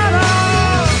tenía nada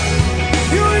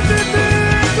y hoy te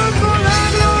tengo con la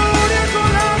gloria, con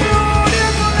la gloria,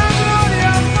 con la gloria.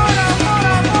 Amor, amor,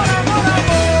 amor, amor,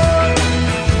 amor.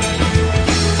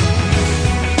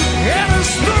 Eres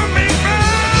tú mi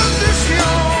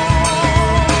bendición.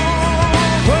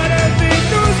 Tú eres mi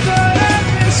luz, tú eres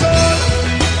mi sol.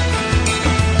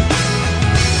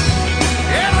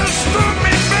 Eres tú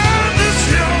mi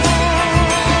bendición.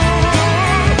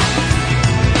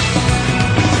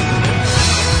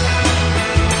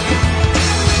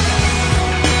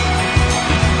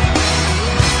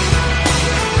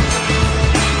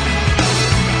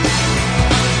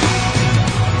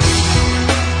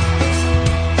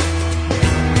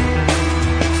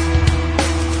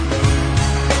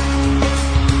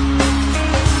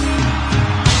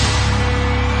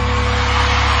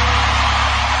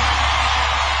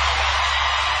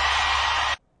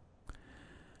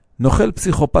 נוכל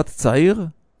פסיכופת צעיר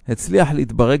הצליח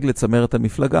להתברג לצמרת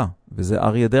המפלגה, וזה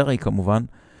אריה דרעי כמובן,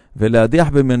 ולהדיח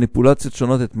במניפולציות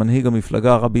שונות את מנהיג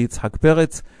המפלגה רבי יצחק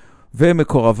פרץ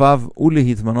ומקורביו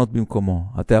ולהתמנות במקומו.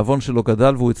 התיאבון שלו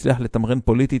גדל והוא הצליח לתמרן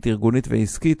פוליטית, ארגונית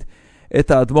ועסקית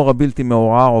את האדמו"ר הבלתי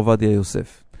מעורער עובדיה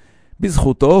יוסף.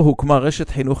 בזכותו הוקמה רשת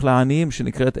חינוך לעניים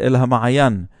שנקראת אל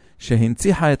המעיין,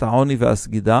 שהנציחה את העוני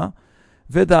והסגידה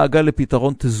ודאגה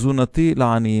לפתרון תזונתי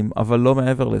לעניים, אבל לא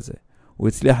מעבר לזה. הוא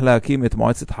הצליח להקים את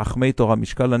מועצת חכמי תורה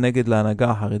משקל הנגד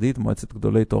להנהגה החרדית, מועצת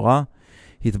גדולי תורה,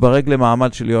 התברג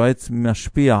למעמד של יועץ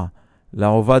משפיע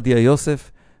לעובדיה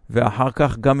יוסף, ואחר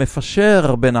כך גם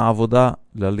מפשר בין העבודה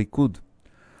לליכוד.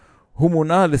 הוא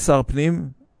מונה לשר פנים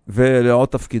ולעוד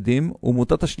תפקידים,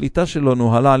 ומוטת השליטה שלו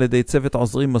נוהלה על ידי צוות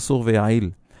עוזרים מסור ויעיל.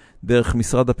 דרך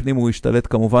משרד הפנים הוא השתלט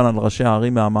כמובן על ראשי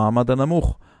הערים מהמעמד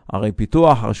הנמוך, ערי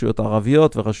פיתוח, רשויות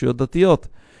ערביות ורשויות דתיות,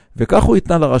 וכך הוא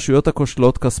התנה לרשויות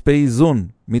הכושלות כספי איזון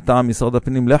מטעם משרד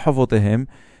הפנים לחובותיהם,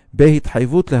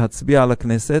 בהתחייבות להצביע על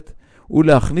הכנסת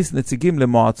ולהכניס נציגים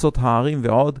למועצות הערים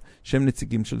ועוד שהם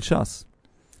נציגים של ש"ס.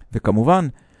 וכמובן,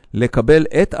 לקבל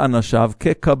את אנשיו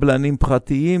כקבלנים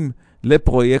פרטיים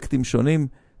לפרויקטים שונים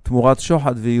תמורת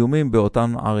שוחד ואיומים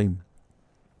באותן ערים.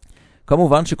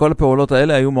 כמובן שכל הפעולות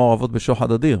האלה היו מעורבות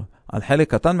בשוחד אדיר. על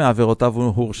חלק קטן מעבירותיו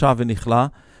הוא הורשע ונכלא,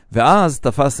 ואז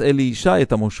תפס אלי ישי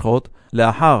את המושכות.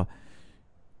 לאחר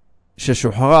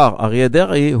ששוחרר אריה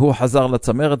דרעי, הוא חזר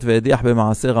לצמרת והדיח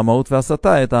במעשה רמאות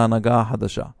והסתה את ההנהגה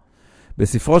החדשה.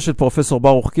 בספרו של פרופסור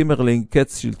ברוך קימרלינג,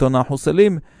 קץ שלטון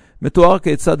החוסלים, מתואר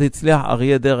כיצד הצליח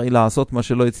אריה דרעי לעשות מה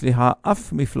שלא הצליחה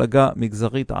אף מפלגה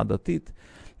מגזרית עדתית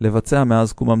לבצע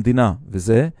מאז קום המדינה,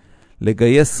 וזה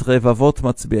לגייס רבבות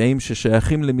מצביעים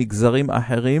ששייכים למגזרים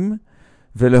אחרים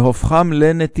ולהופכם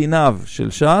לנתיניו של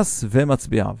ש"ס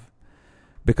ומצביעיו.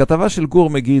 בכתבה של גור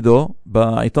מגידו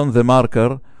בעיתון The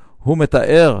Marker, הוא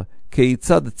מתאר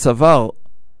כיצד צבר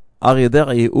אריה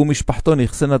דרעי ומשפחתו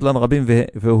נכסי נדל"ן רבים,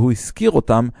 והוא הזכיר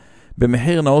אותם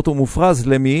במחיר נאות ומופרז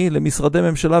למי? למשרדי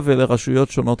ממשלה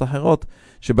ולרשויות שונות אחרות,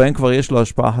 שבהן כבר יש לו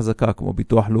השפעה חזקה, כמו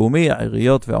ביטוח לאומי,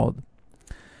 עיריות ועוד.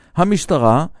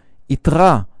 המשטרה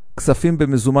יתרה כספים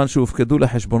במזומן שהופקדו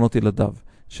לחשבונות ילדיו,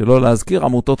 שלא להזכיר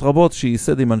עמותות רבות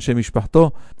שייסד עם אנשי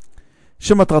משפחתו,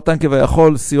 שמטרתן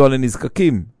כביכול סיוע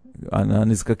לנזקקים.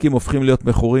 הנזקקים הופכים להיות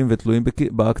מכורים ותלויים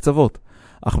בהקצוות.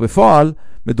 אך בפועל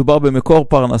מדובר במקור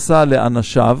פרנסה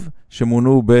לאנשיו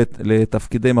שמונו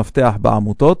לתפקידי מפתח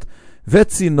בעמותות,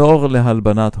 וצינור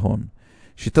להלבנת הון.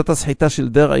 שיטת הסחיטה של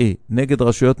דרעי נגד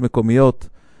רשויות מקומיות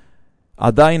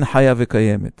עדיין חיה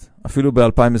וקיימת, אפילו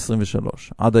ב-2023.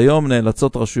 עד היום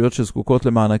נאלצות רשויות שזקוקות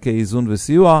למענקי איזון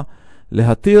וסיוע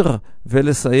להתיר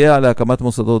ולסייע להקמת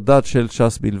מוסדות דת של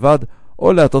ש"ס בלבד,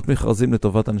 או להטות מכרזים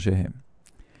לטובת אנשיהם.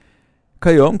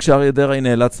 כיום, כשאריה דרעי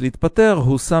נאלץ להתפטר,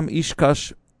 הוא שם איש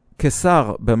קש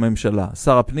כשר בממשלה,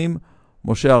 שר הפנים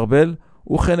משה ארבל,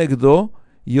 וכנגדו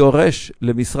יורש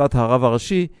למשרת הרב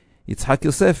הראשי יצחק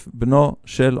יוסף, בנו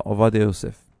של עובדיה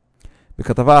יוסף.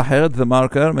 בכתבה אחרת, The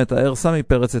Marker מתאר סמי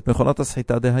פרץ את מכונת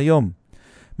הסחיטה דהיום.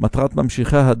 מטרת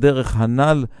ממשיכי הדרך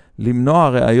הנ"ל למנוע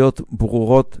ראיות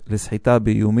ברורות לסחיטה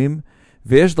באיומים,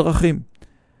 ויש דרכים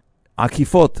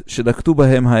עקיפות שנקטו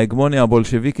בהם ההגמוניה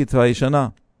הבולשביקית והישנה.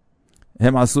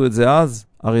 הם עשו את זה אז,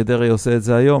 אריה דרעי עושה את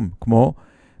זה היום, כמו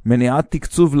מניעת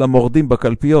תקצוב למורדים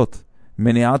בקלפיות,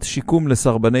 מניעת שיקום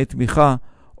לסרבני תמיכה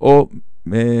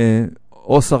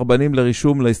או סרבנים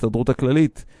לרישום להסתדרות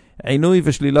הכללית, עינוי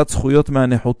ושלילת זכויות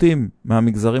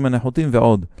מהמגזרים הנחותים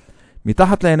ועוד.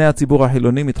 מתחת לעיני הציבור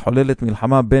החילוני מתחוללת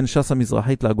מלחמה בין ש"ס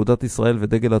המזרחית לאגודת ישראל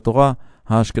ודגל התורה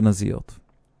האשכנזיות.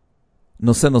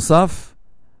 נושא נוסף,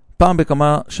 פעם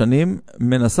בכמה שנים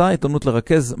מנסה העיתונות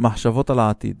לרכז מחשבות על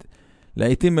העתיד.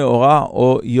 לעתים מאורע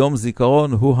או יום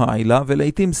זיכרון הוא העילה,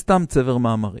 ולעתים סתם צבר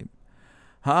מאמרים.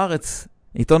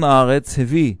 עיתון הארץ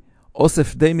הביא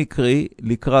אוסף די מקרי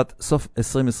לקראת סוף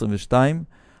 2022,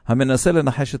 המנסה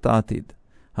לנחש את העתיד.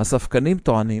 הספקנים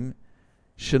טוענים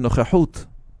שנוכחות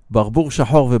ברבור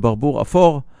שחור וברבור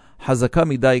אפור חזקה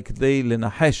מדי כדי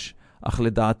לנחש, אך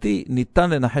לדעתי ניתן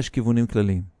לנחש כיוונים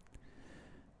כלליים.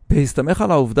 בהסתמך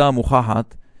על העובדה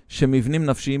המוכחת שמבנים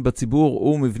נפשיים בציבור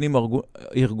ומבנים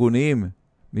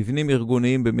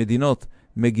ארגוניים במדינות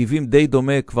מגיבים די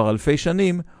דומה כבר אלפי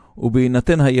שנים,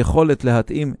 ובהינתן היכולת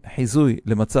להתאים חיזוי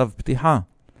למצב פתיחה.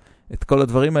 את כל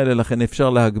הדברים האלה לכן אפשר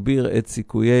להגביר את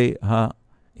סיכויי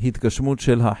ההתגשמות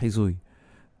של החיזוי.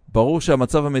 ברור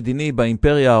שהמצב המדיני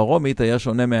באימפריה הרומית היה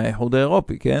שונה מהאיחוד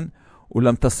האירופי, כן?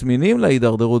 אולם תסמינים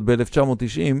להידרדרות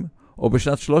ב-1990 או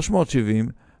בשנת 370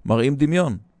 מראים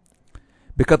דמיון.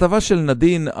 בכתבה של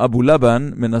נדין אבו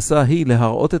לבן מנסה היא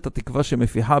להראות את התקווה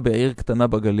שמפיחה בעיר קטנה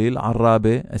בגליל, עראבה,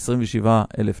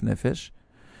 27,000 נפש,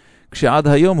 כשעד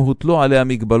היום הוטלו עליה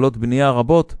מגבלות בנייה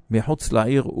רבות מחוץ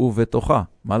לעיר ובתוכה.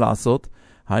 מה לעשות?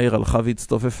 העיר הלכה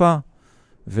והצטופפה,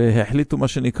 והחליטו מה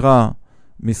שנקרא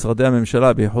משרדי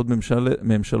הממשלה, בייחוד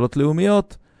ממשלות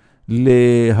לאומיות,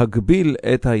 להגביל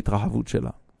את ההתרחבות שלה.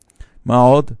 מה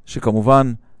עוד?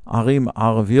 שכמובן ערים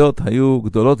ערביות היו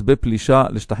גדולות בפלישה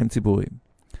לשטחים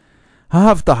ציבוריים.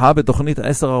 ההבטחה בתוכנית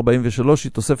 1043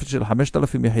 היא תוספת של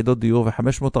 5,000 יחידות דיור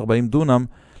ו-540 דונם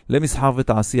למסחר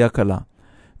ותעשייה קלה.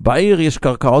 בעיר יש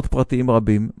קרקעות פרטיים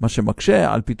רבים, מה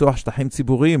שמקשה על פיתוח שטחים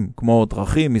ציבוריים, כמו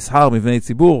דרכים, מסחר, מבני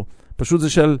ציבור. פשוט זה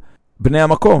של בני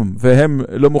המקום, והם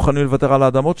לא מוכנים לוותר על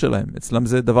האדמות שלהם. אצלם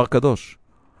זה דבר קדוש.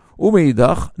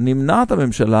 ומאידך, נמנעת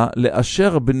הממשלה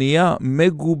לאשר בנייה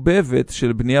מגובבת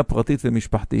של בנייה פרטית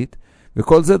ומשפחתית,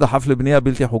 וכל זה דחף לבנייה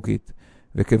בלתי חוקית.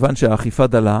 וכיוון שהאכיפה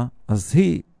דלה, אז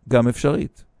היא גם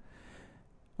אפשרית.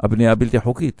 הבנייה בלתי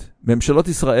חוקית. ממשלות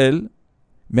ישראל,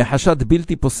 מחשד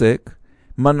בלתי פוסק,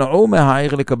 מנעו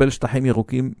מהעיר לקבל שטחים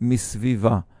ירוקים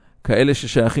מסביבה, כאלה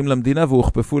ששייכים למדינה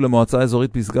והוכפפו למועצה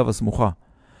אזורית פסגה וסמוכה.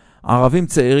 ערבים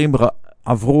צעירים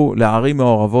עברו לערים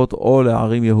מעורבות או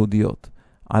לערים יהודיות.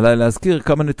 עליי להזכיר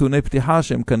כמה נתוני פתיחה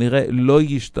שהם כנראה לא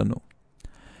ישתנו.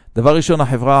 דבר ראשון,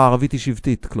 החברה הערבית היא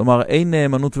שבטית, כלומר אין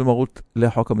נאמנות ומרות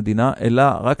לחוק המדינה, אלא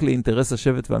רק לאינטרס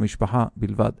השבט והמשפחה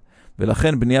בלבד.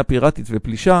 ולכן בנייה פיראטית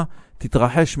ופלישה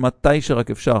תתרחש מתי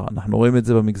שרק אפשר. אנחנו רואים את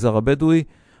זה במגזר הבדואי,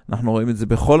 אנחנו רואים את זה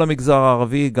בכל המגזר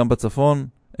הערבי, גם בצפון,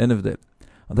 אין הבדל.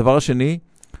 הדבר השני,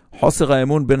 חוסר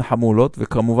האמון בין חמולות,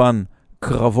 וכמובן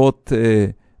קרבות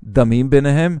דמים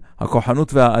ביניהם,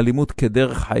 הכוחנות והאלימות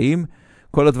כדרך חיים,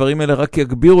 כל הדברים האלה רק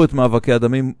יגבירו את מאבקי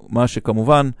הדמים, מה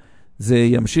שכמובן זה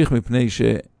ימשיך מפני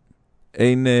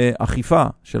שאין אכיפה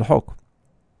של חוק.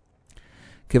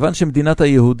 כיוון שמדינת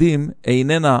היהודים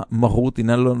איננה מרות,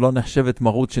 איננה לא נחשבת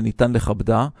מרות שניתן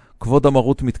לכבדה, כבוד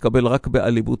המרות מתקבל רק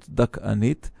באלימות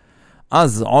דכאנית,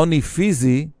 אז עוני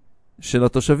פיזי של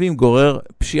התושבים גורר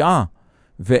פשיעה,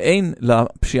 ואין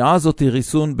לפשיעה הזאת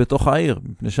ריסון בתוך העיר,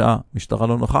 מפני שהמשטרה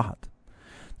לא נוכחת.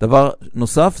 דבר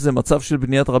נוסף זה מצב של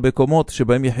בניית רבי קומות,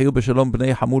 שבהם יחיו בשלום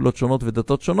בני חמולות שונות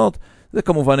ודתות שונות. זה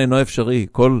כמובן אינו אפשרי.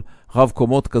 כל רב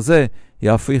קומות כזה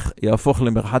יהפוך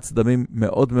למרחץ דמים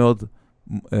מאוד מאוד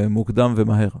מוקדם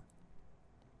ומהר.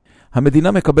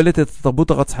 המדינה מקבלת את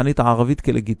התרבות הרצחנית הערבית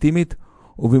כלגיטימית,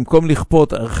 ובמקום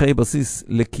לכפות ערכי בסיס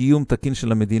לקיום תקין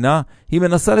של המדינה, היא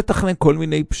מנסה לתכנן כל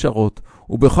מיני פשרות,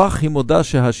 ובכך היא מודה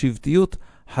שהשבטיות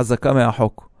חזקה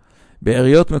מהחוק.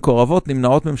 בעיריות מקורבות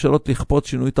נמנעות ממשלות לכפות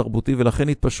שינוי תרבותי, ולכן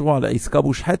התפשרו על עסקה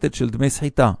מושחתת של דמי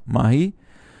סחיטה. מה היא?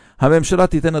 הממשלה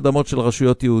תיתן אדמות של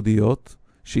רשויות יהודיות,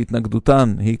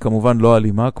 שהתנגדותן היא כמובן לא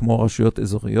אלימה, כמו רשויות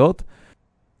אזוריות,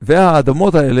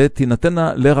 והאדמות האלה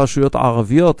תינתנה לרשויות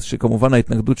ערביות, שכמובן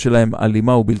ההתנגדות שלהם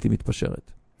אלימה ובלתי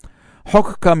מתפשרת.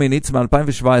 חוק קמיניץ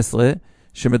מ-2017,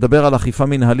 שמדבר על אכיפה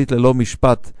מנהלית ללא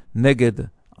משפט נגד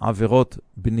עבירות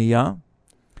בנייה,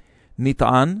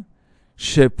 נטען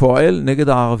שפועל נגד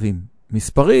הערבים.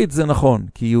 מספרית זה נכון,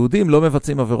 כי יהודים לא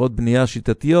מבצעים עבירות בנייה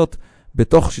שיטתיות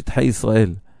בתוך שטחי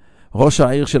ישראל. ראש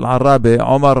העיר של עראבה,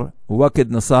 עומר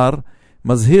וואקד נסר,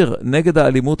 מזהיר נגד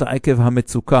האלימות עקב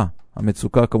המצוקה.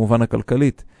 המצוקה כמובן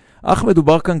הכלכלית. אך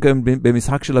מדובר כאן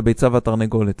במשחק של הביצה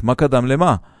והתרנגולת. מה קדם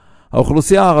למה?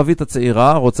 האוכלוסייה הערבית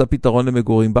הצעירה רוצה פתרון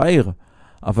למגורים בעיר,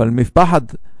 אבל מפחד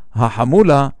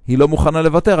החמולה היא לא מוכנה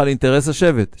לוותר על אינטרס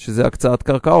השבט, שזה הקצאת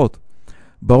קרקעות.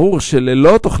 ברור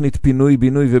שללא תוכנית פינוי,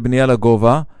 בינוי ובנייה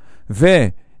לגובה,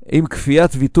 ועם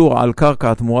כפיית ויתור על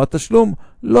קרקע תמורת תשלום,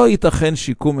 לא ייתכן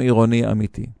שיקום עירוני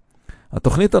אמיתי.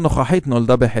 התוכנית הנוכחית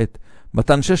נולדה בחטא,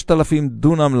 מתן 6,000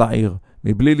 דונם לעיר,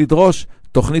 מבלי לדרוש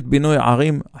תוכנית בינוי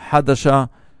ערים חדשה,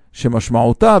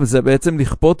 שמשמעותה זה בעצם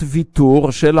לכפות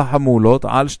ויתור של החמולות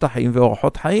על שטחים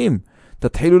ואורחות חיים.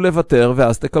 תתחילו לוותר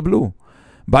ואז תקבלו.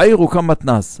 בעיר הוקם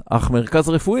מתנס, אך מרכז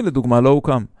רפואי לדוגמה לא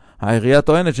הוקם. העירייה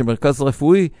טוענת שמרכז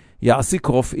רפואי יעסיק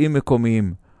רופאים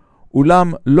מקומיים.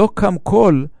 אולם לא קם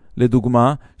קול,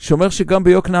 לדוגמה, שאומר שגם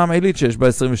ביוקנעם עילית, שיש בה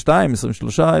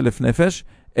 22-23 אלף נפש,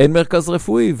 אין מרכז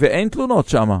רפואי ואין תלונות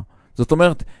שמה. זאת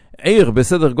אומרת, עיר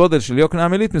בסדר גודל של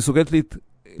יוקנעם עילית מסוגלת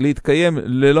להתקיים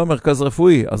ללא מרכז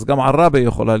רפואי, אז גם עראבה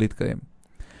יכולה להתקיים.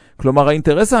 כלומר,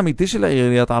 האינטרס האמיתי של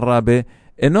עיריית עראבה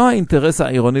אינו האינטרס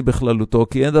העירוני בכללותו,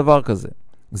 כי אין דבר כזה.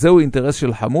 זהו אינטרס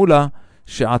של חמולה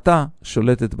שעתה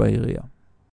שולטת בעירייה.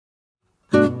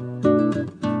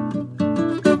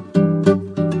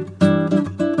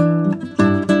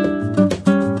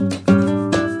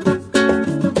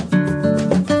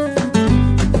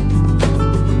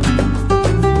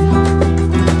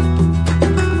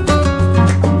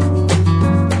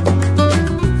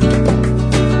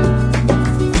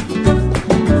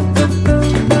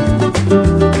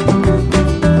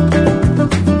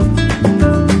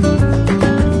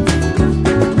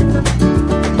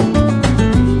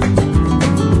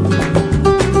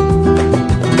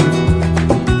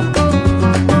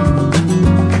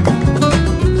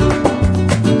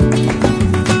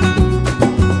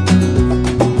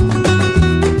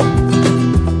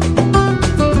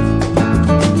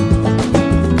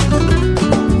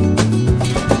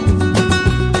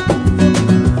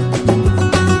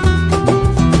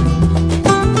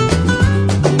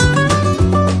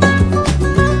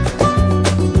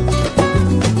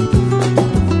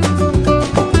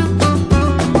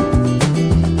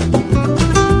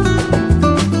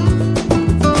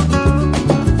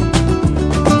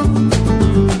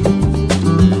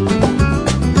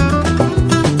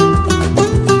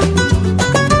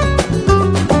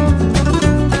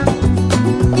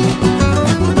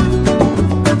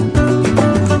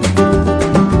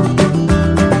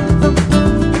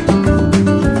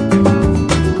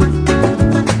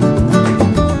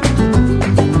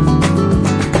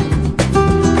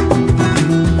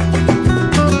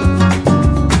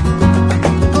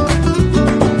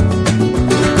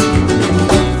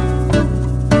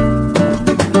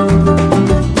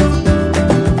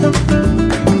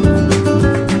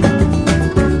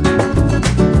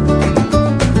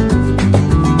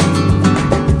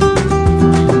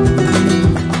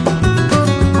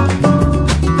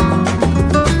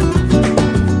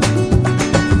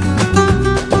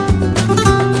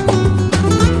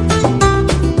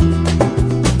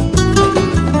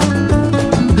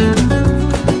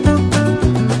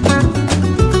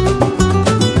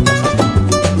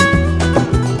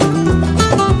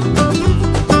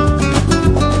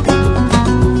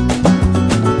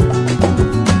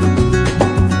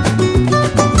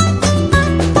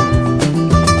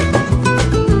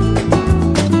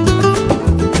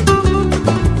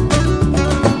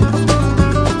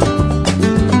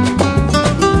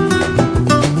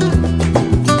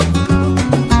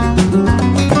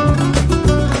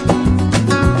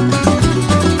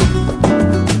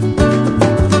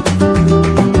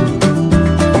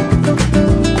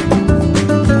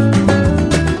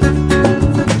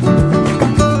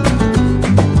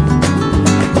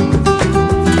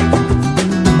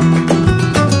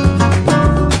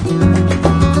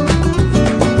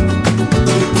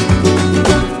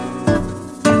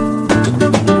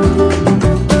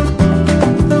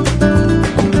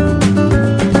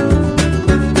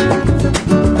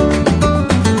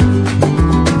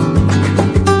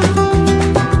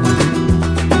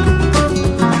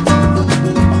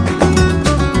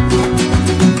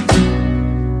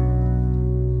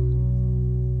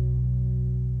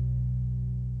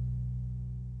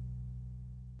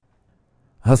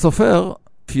 הסופר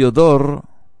פיודור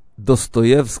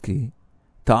דוסטויבסקי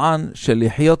טען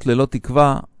שלחיות ללא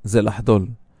תקווה זה לחדול.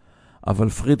 אבל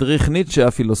פרידריך ניטשה,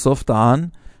 הפילוסוף, טען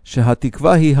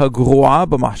שהתקווה היא הגרועה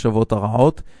במחשבות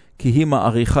הרעות, כי היא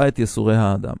מעריכה את יסורי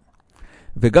האדם.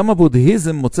 וגם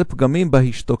הבודהיזם מוצא פגמים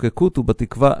בהשתוקקות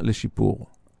ובתקווה לשיפור.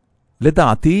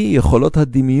 לדעתי, יכולות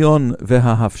הדמיון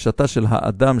וההפשטה של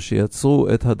האדם שיצרו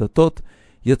את הדתות,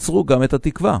 יצרו גם את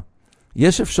התקווה.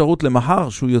 יש אפשרות למחר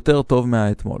שהוא יותר טוב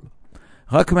מהאתמול.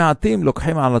 רק מעטים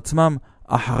לוקחים על עצמם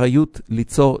אחריות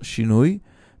ליצור שינוי,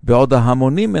 בעוד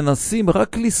ההמונים מנסים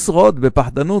רק לשרוד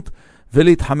בפחדנות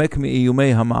ולהתחמק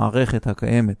מאיומי המערכת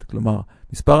הקיימת. כלומר,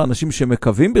 מספר האנשים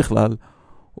שמקווים בכלל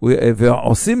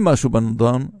ועושים משהו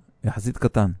בנדון יחסית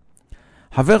קטן.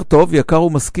 חבר טוב, יקר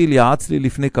ומשכיל, יעץ לי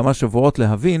לפני כמה שבועות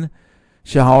להבין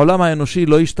שהעולם האנושי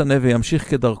לא ישתנה וימשיך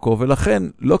כדרכו, ולכן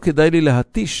לא כדאי לי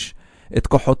להתיש את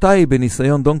כוחותיי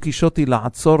בניסיון דון קישוטי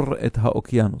לעצור את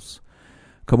האוקיינוס.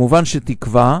 כמובן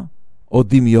שתקווה או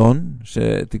דמיון,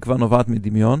 שתקווה נובעת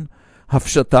מדמיון,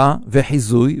 הפשטה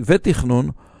וחיזוי ותכנון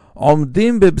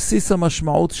עומדים בבסיס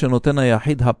המשמעות שנותן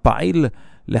היחיד הפעיל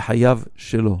לחייו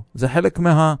שלו. זה חלק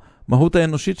מהמהות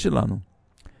האנושית שלנו.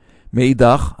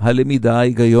 מאידך, הלמידה,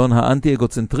 ההיגיון,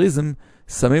 האנטי-אגוצנטריזם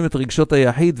שמים את רגשות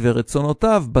היחיד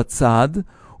ורצונותיו בצד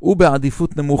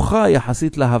ובעדיפות נמוכה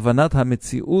יחסית להבנת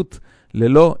המציאות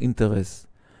ללא אינטרס.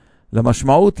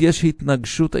 למשמעות יש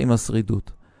התנגשות עם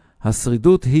השרידות.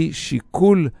 השרידות היא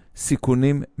שיקול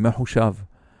סיכונים מחושב.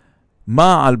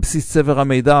 מה על בסיס צבר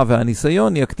המידע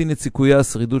והניסיון יקטין את סיכויי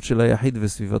השרידות של היחיד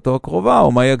וסביבתו הקרובה,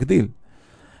 או מה יגדיל?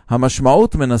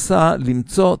 המשמעות מנסה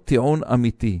למצוא טיעון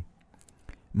אמיתי.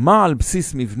 מה על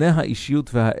בסיס מבנה האישיות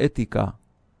והאתיקה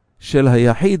של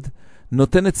היחיד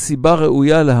נותנת סיבה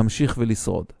ראויה להמשיך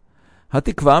ולשרוד?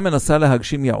 התקווה מנסה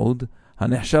להגשים יעוד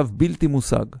הנחשב בלתי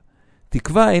מושג.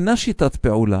 תקווה אינה שיטת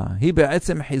פעולה, היא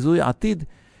בעצם חיזוי עתיד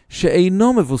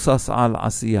שאינו מבוסס על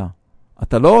עשייה.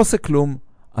 אתה לא עושה כלום,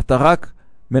 אתה רק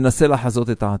מנסה לחזות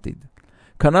את העתיד.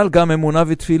 כנ"ל גם אמונה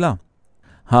ותפילה.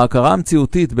 ההכרה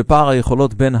המציאותית בפער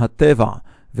היכולות בין הטבע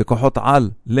וכוחות על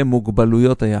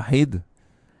למוגבלויות היחיד.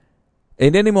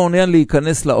 אינני מעוניין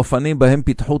להיכנס לאופנים בהם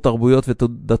פיתחו תרבויות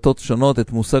ודתות שונות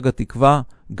את מושג התקווה,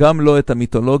 גם לא את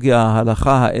המיתולוגיה,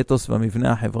 ההלכה, האתוס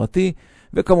והמבנה החברתי,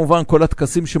 וכמובן כל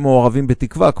התקסים שמעורבים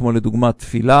בתקווה, כמו לדוגמה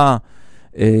תפילה,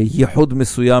 ייחוד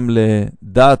מסוים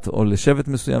לדת או לשבט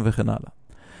מסוים וכן הלאה.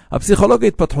 הפסיכולוג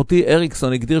ההתפתחותי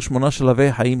אריקסון הגדיר 8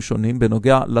 שלבי חיים שונים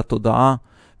בנוגע לתודעה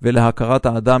ולהכרת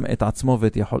האדם את עצמו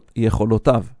ואת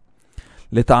יכולותיו.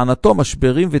 לטענתו,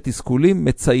 משברים ותסכולים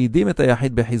מציידים את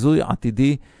היחיד בחיזוי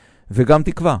עתידי וגם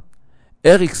תקווה.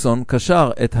 אריקסון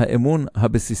קשר את האמון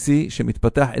הבסיסי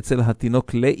שמתפתח אצל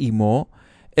התינוק לאימו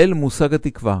אל מושג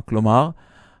התקווה. כלומר,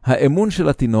 האמון של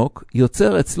התינוק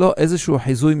יוצר אצלו איזשהו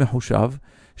חיזוי מחושב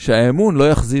שהאמון לא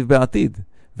יחזיב בעתיד,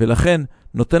 ולכן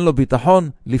נותן לו ביטחון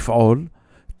לפעול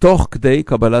תוך כדי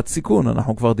קבלת סיכון.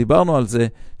 אנחנו כבר דיברנו על זה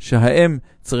שהאם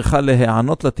צריכה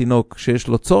להיענות לתינוק שיש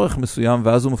לו צורך מסוים,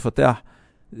 ואז הוא מפתח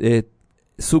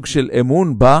סוג של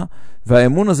אמון בה,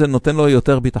 והאמון הזה נותן לו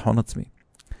יותר ביטחון עצמי.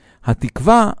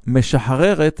 התקווה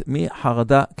משחררת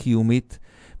מחרדה קיומית,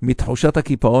 מתחושת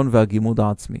הקיפאון והגימוד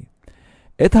העצמי.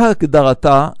 את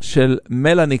הגדרתה של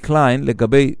מלאני קליין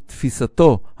לגבי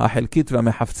תפיסתו החלקית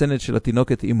והמחפצנת של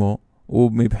התינוקת אמו,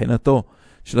 ומבחינתו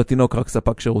של התינוק רק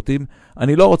ספק שירותים,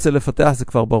 אני לא רוצה לפתח, זה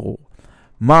כבר ברור.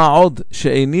 מה עוד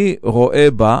שאיני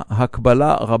רואה בה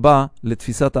הקבלה רבה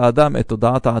לתפיסת האדם את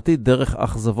תודעת העתיד דרך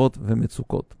אכזבות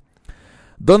ומצוקות.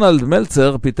 דונלד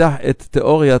מלצר פיתח את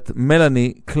תיאוריית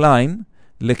מלאני קליין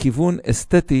לכיוון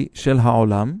אסתטי של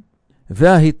העולם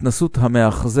וההתנסות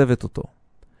המאכזבת אותו.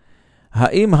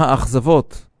 האם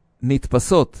האכזבות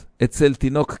נתפסות אצל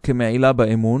תינוק כמעילה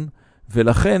באמון,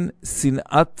 ולכן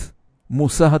שנאת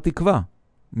מושא התקווה?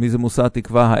 מי זה מושא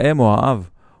התקווה, האם או האב?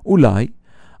 אולי,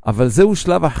 אבל זהו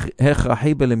שלב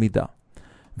הכרחי בלמידה.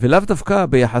 ולאו דווקא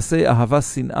ביחסי אהבה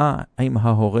שנאה עם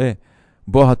ההורה,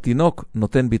 בו התינוק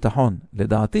נותן ביטחון.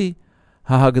 לדעתי,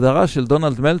 ההגדרה של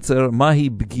דונלד מלצר, מהי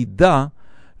בגידה,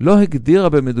 לא הגדירה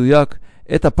במדויק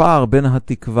את הפער בין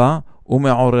התקווה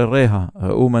ומעורריה,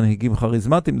 ראו מנהיגים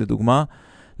חריזמטיים לדוגמה,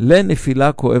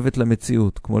 לנפילה כואבת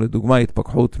למציאות, כמו לדוגמה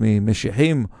התפכחות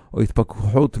ממשיחים או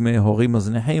התפכחות מהורים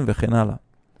מזנחים וכן הלאה.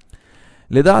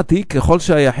 לדעתי, ככל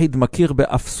שהיחיד מכיר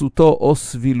באפסותו או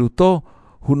סבילותו,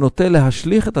 הוא נוטה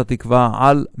להשליך את התקווה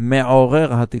על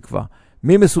מעורר התקווה.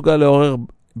 מי מסוגל לעורר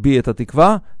בי את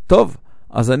התקווה? טוב,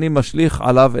 אז אני משליך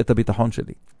עליו את הביטחון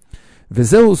שלי.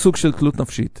 וזהו סוג של תלות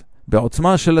נפשית,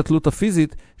 בעוצמה של התלות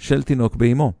הפיזית של תינוק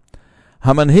באמו.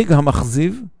 המנהיג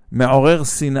המחזיב מעורר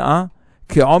שנאה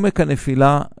כעומק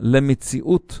הנפילה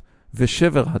למציאות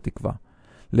ושבר התקווה.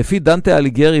 לפי דנטה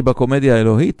אליגרי בקומדיה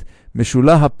האלוהית,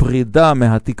 משולה הפרידה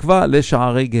מהתקווה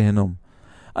לשערי גהנום.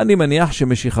 אני מניח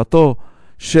שמשיכתו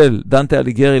של דנטה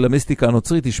אליגרי למיסטיקה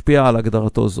הנוצרית השפיעה על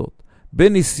הגדרתו זאת.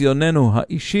 בניסיוננו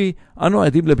האישי, אנו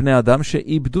עדים לבני אדם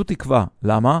שאיבדו תקווה.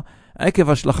 למה? עקב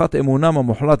השלכת אמונם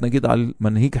המוחלט, נגיד על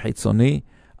מנהיג חיצוני,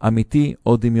 אמיתי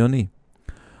או דמיוני.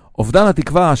 אובדן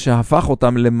התקווה שהפך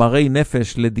אותם למראי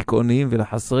נפש, לדיכאוניים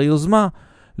ולחסרי יוזמה,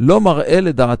 לא מראה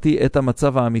לדעתי את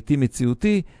המצב האמיתי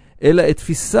מציאותי, אלא את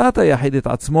תפיסת היחיד את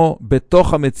עצמו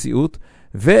בתוך המציאות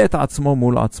ואת עצמו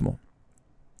מול עצמו.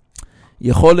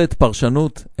 יכולת,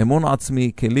 פרשנות, אמון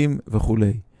עצמי, כלים וכו'.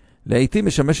 לעתים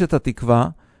משמשת התקווה,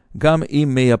 גם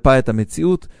אם מייפה את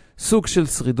המציאות, סוג של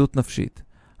שרידות נפשית.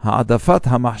 העדפת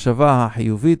המחשבה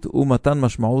החיובית ומתן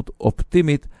משמעות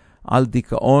אופטימית על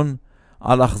דיכאון,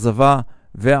 על אכזבה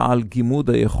ועל גימוד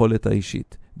היכולת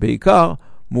האישית. בעיקר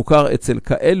מוכר אצל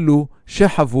כאלו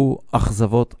שחוו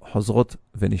אכזבות חוזרות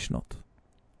ונשנות.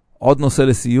 עוד נושא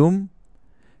לסיום,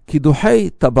 קידוחי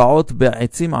טבעות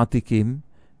בעצים עתיקים,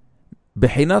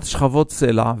 בחינת שכבות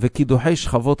סלע וקידוחי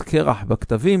שכבות קרח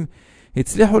בכתבים,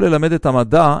 הצליחו ללמד את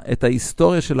המדע את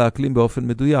ההיסטוריה של האקלים באופן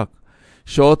מדויק.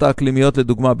 שעות האקלימיות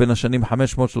לדוגמה בין השנים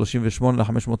 538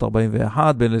 ל-541,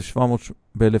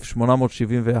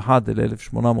 ב-1871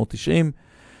 ל-1890,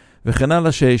 וכן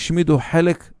הלאה שהשמידו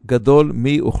חלק גדול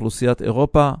מאוכלוסיית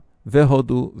אירופה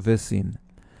והודו וסין.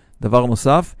 דבר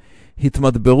נוסף,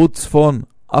 התמדברות צפון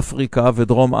אפריקה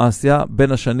ודרום אסיה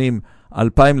בין השנים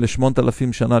 2000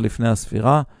 ל-8,000 שנה לפני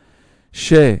הספירה,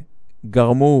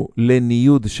 שגרמו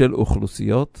לניוד של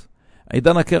אוכלוסיות.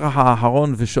 עידן הקרח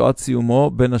האחרון ושואת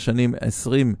סיומו בין השנים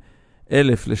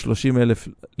 20,000 ל-30,000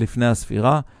 לפני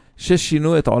הספירה,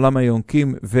 ששינו את עולם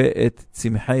היונקים ואת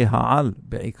צמחי העל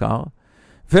בעיקר,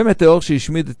 ומטאור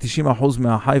שהשמיד 90%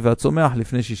 מהחי והצומח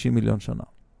לפני 60 מיליון שנה.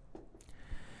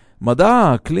 מדע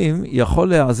האקלים יכול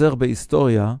להיעזר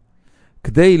בהיסטוריה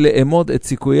כדי לאמוד את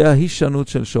סיכויי ההישנות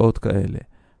של שעות כאלה.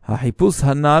 החיפוש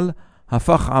הנ"ל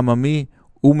הפך עממי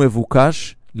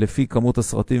ומבוקש לפי כמות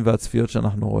הסרטים והצפיות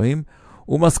שאנחנו רואים,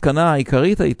 ומסקנה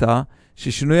העיקרית הייתה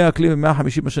ששינוי האקלים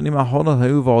ב-150 השנים האחרונות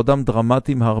היו ועודם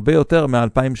דרמטיים הרבה יותר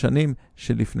מ-2000 שנים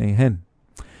שלפניהן.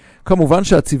 כמובן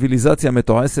שהציביליזציה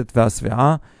המתועסת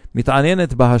והשבעה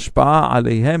מתעניינת בהשפעה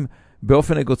עליהם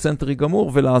באופן אגוצנטרי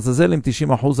גמור ולעזאזל עם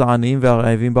 90% העניים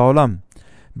והרעבים בעולם.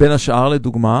 בין השאר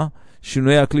לדוגמה,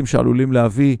 שינוי האקלים שעלולים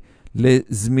להביא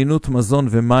לזמינות מזון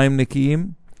ומים נקיים,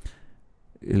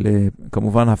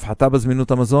 כמובן הפחתה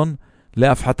בזמינות המזון,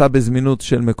 להפחתה בזמינות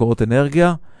של מקורות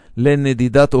אנרגיה,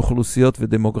 לנדידת אוכלוסיות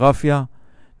ודמוגרפיה,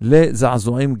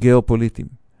 לזעזועים גיאופוליטיים.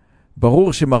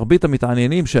 ברור שמרבית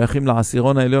המתעניינים שייכים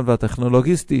לעשירון העליון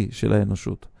והטכנולוגיסטי של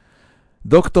האנושות.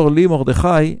 דוקטור לי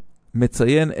מרדכי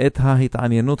מציין את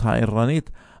ההתעניינות הערנית,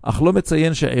 אך לא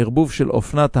מציין שערבוב של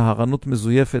אופנה, טהרנות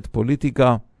מזויפת,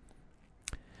 פוליטיקה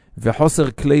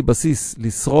וחוסר כלי בסיס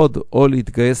לשרוד או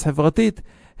להתגייס חברתית,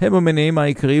 הם המניעים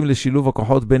העיקריים לשילוב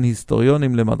הכוחות בין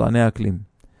היסטוריונים למדעני אקלים.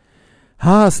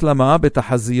 ההסלמה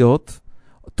בתחזיות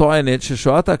טוענת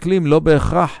ששואת האקלים לא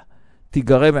בהכרח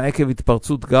תיגרם עקב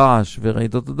התפרצות געש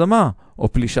ורעידות אדמה,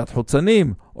 או פלישת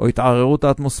חוצנים, או התערערות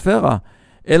האטמוספירה,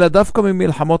 אלא דווקא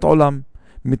ממלחמות עולם,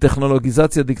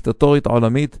 מטכנולוגיזציה דיקטטורית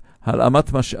עולמית,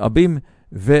 הלאמת משאבים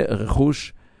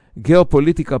ורכוש,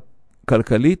 גיאופוליטיקה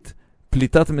כלכלית,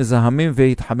 פליטת מזהמים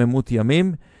והתחממות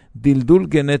ימים, דלדול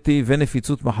גנטי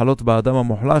ונפיצות מחלות באדם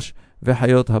המוחלש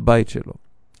וחיות הבית שלו.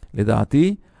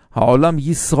 לדעתי, העולם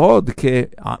ישרוד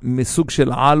כמסוג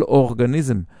של על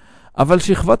אורגניזם, אבל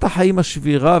שכבת החיים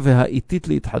השבירה והאיטית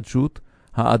להתחדשות,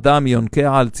 האדם, יונקי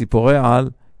על, ציפורי על,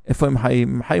 איפה הם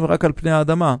חיים? הם חיים רק על פני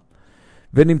האדמה,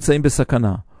 ונמצאים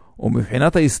בסכנה.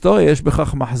 ומבחינת ההיסטוריה יש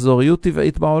בכך מחזוריות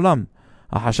טבעית בעולם.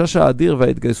 החשש האדיר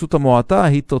וההתגייסות המועטה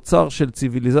היא תוצר של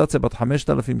ציביליזציה בת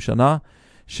 5,000 שנה,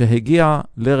 שהגיעה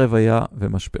לרוויה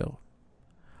ומשבר.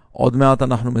 עוד מעט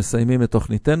אנחנו מסיימים את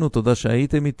תוכניתנו, תודה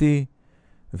שהייתם איתי,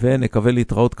 ונקווה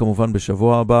להתראות כמובן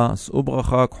בשבוע הבא. שאו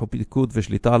ברכה, קחו פיקוד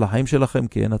ושליטה על החיים שלכם,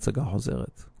 כי אין הצגה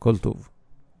חוזרת. כל טוב.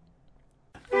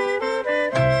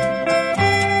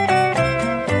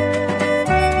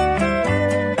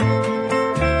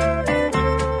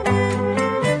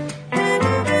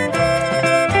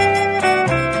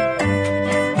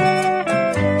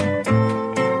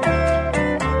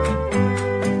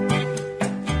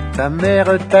 Ta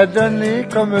mère t'a donné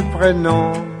comme prénom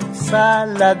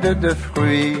salade de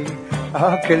fruits.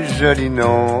 Oh, quel joli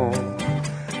nom!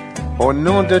 Au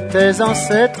nom de tes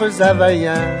ancêtres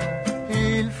havaïens,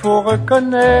 il faut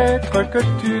reconnaître que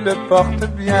tu le portes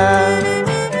bien.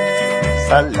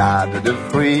 Salade de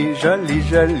fruits, jolie,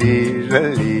 jolie,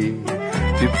 jolie.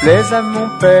 Tu plais à mon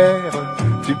père,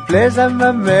 tu plais à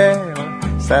ma mère.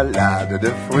 Salade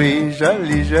de fruits,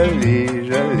 jolie, jolie,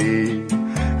 jolie.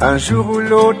 Un jour ou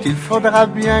l'autre, il faudra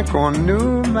bien qu'on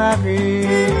nous marie.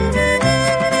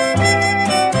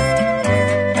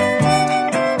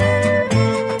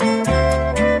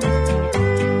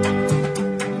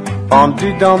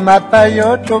 Pendu dans ma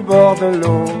paillote au bord de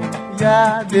l'eau, y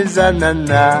a des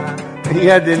ananas, y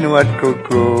a des noix de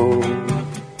coco.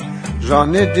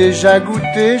 J'en ai déjà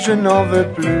goûté, je n'en veux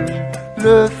plus.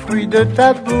 Le fruit de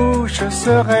ta bouche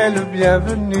serait le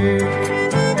bienvenu.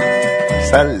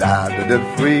 Salade de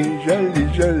fruits, jolie,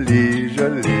 jolie,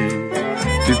 jolie.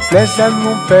 Tu plais à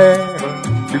mon père,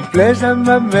 tu plais à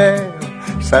ma mère.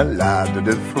 Salade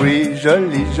de fruits,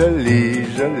 jolie, jolie,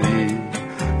 jolie.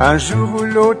 Un jour ou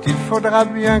l'autre, il faudra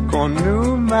bien qu'on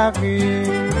nous marie.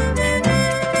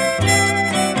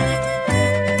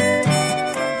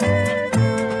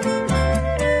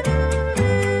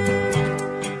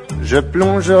 Je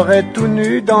plongerai tout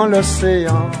nu dans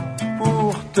l'océan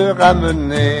pour te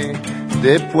ramener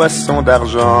des poissons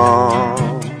d'argent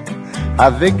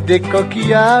avec des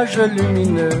coquillages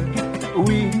lumineux.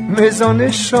 Oui, mais en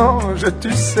échange,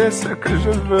 tu sais ce que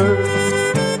je veux.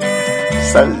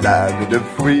 Salade de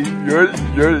fruits, jolie,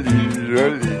 jolie,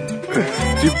 jolie.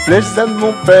 Tu plais à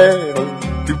mon père,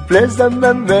 tu plais à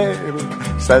ma mère.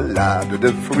 Salade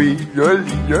de fruits,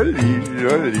 jolie, jolie,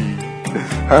 jolie.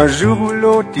 Un jour ou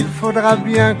l'autre, il faudra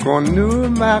bien qu'on nous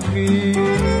marie.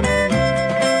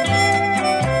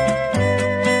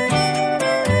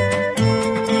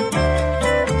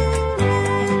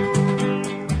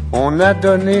 On a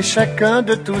donné chacun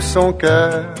de tout son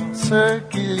cœur ce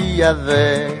qu'il y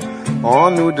avait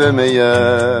en nous de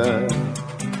meilleur.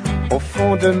 Au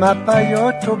fond de ma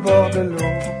paillote au bord de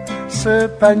l'eau, ce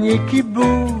panier qui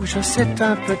bouge, c'est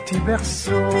un petit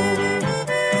berceau.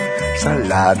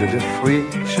 Salade de fruits,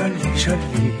 jolie,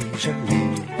 jolie,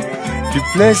 jolie. Tu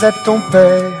plais à ton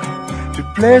père, tu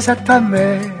plais à ta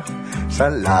mère.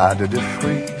 Salade de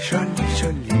fruits, jolie,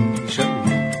 jolie, jolie.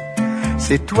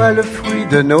 C'est toi le fruit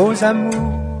de nos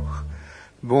amours.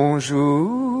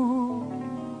 Bonjour,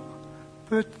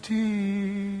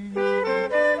 petit.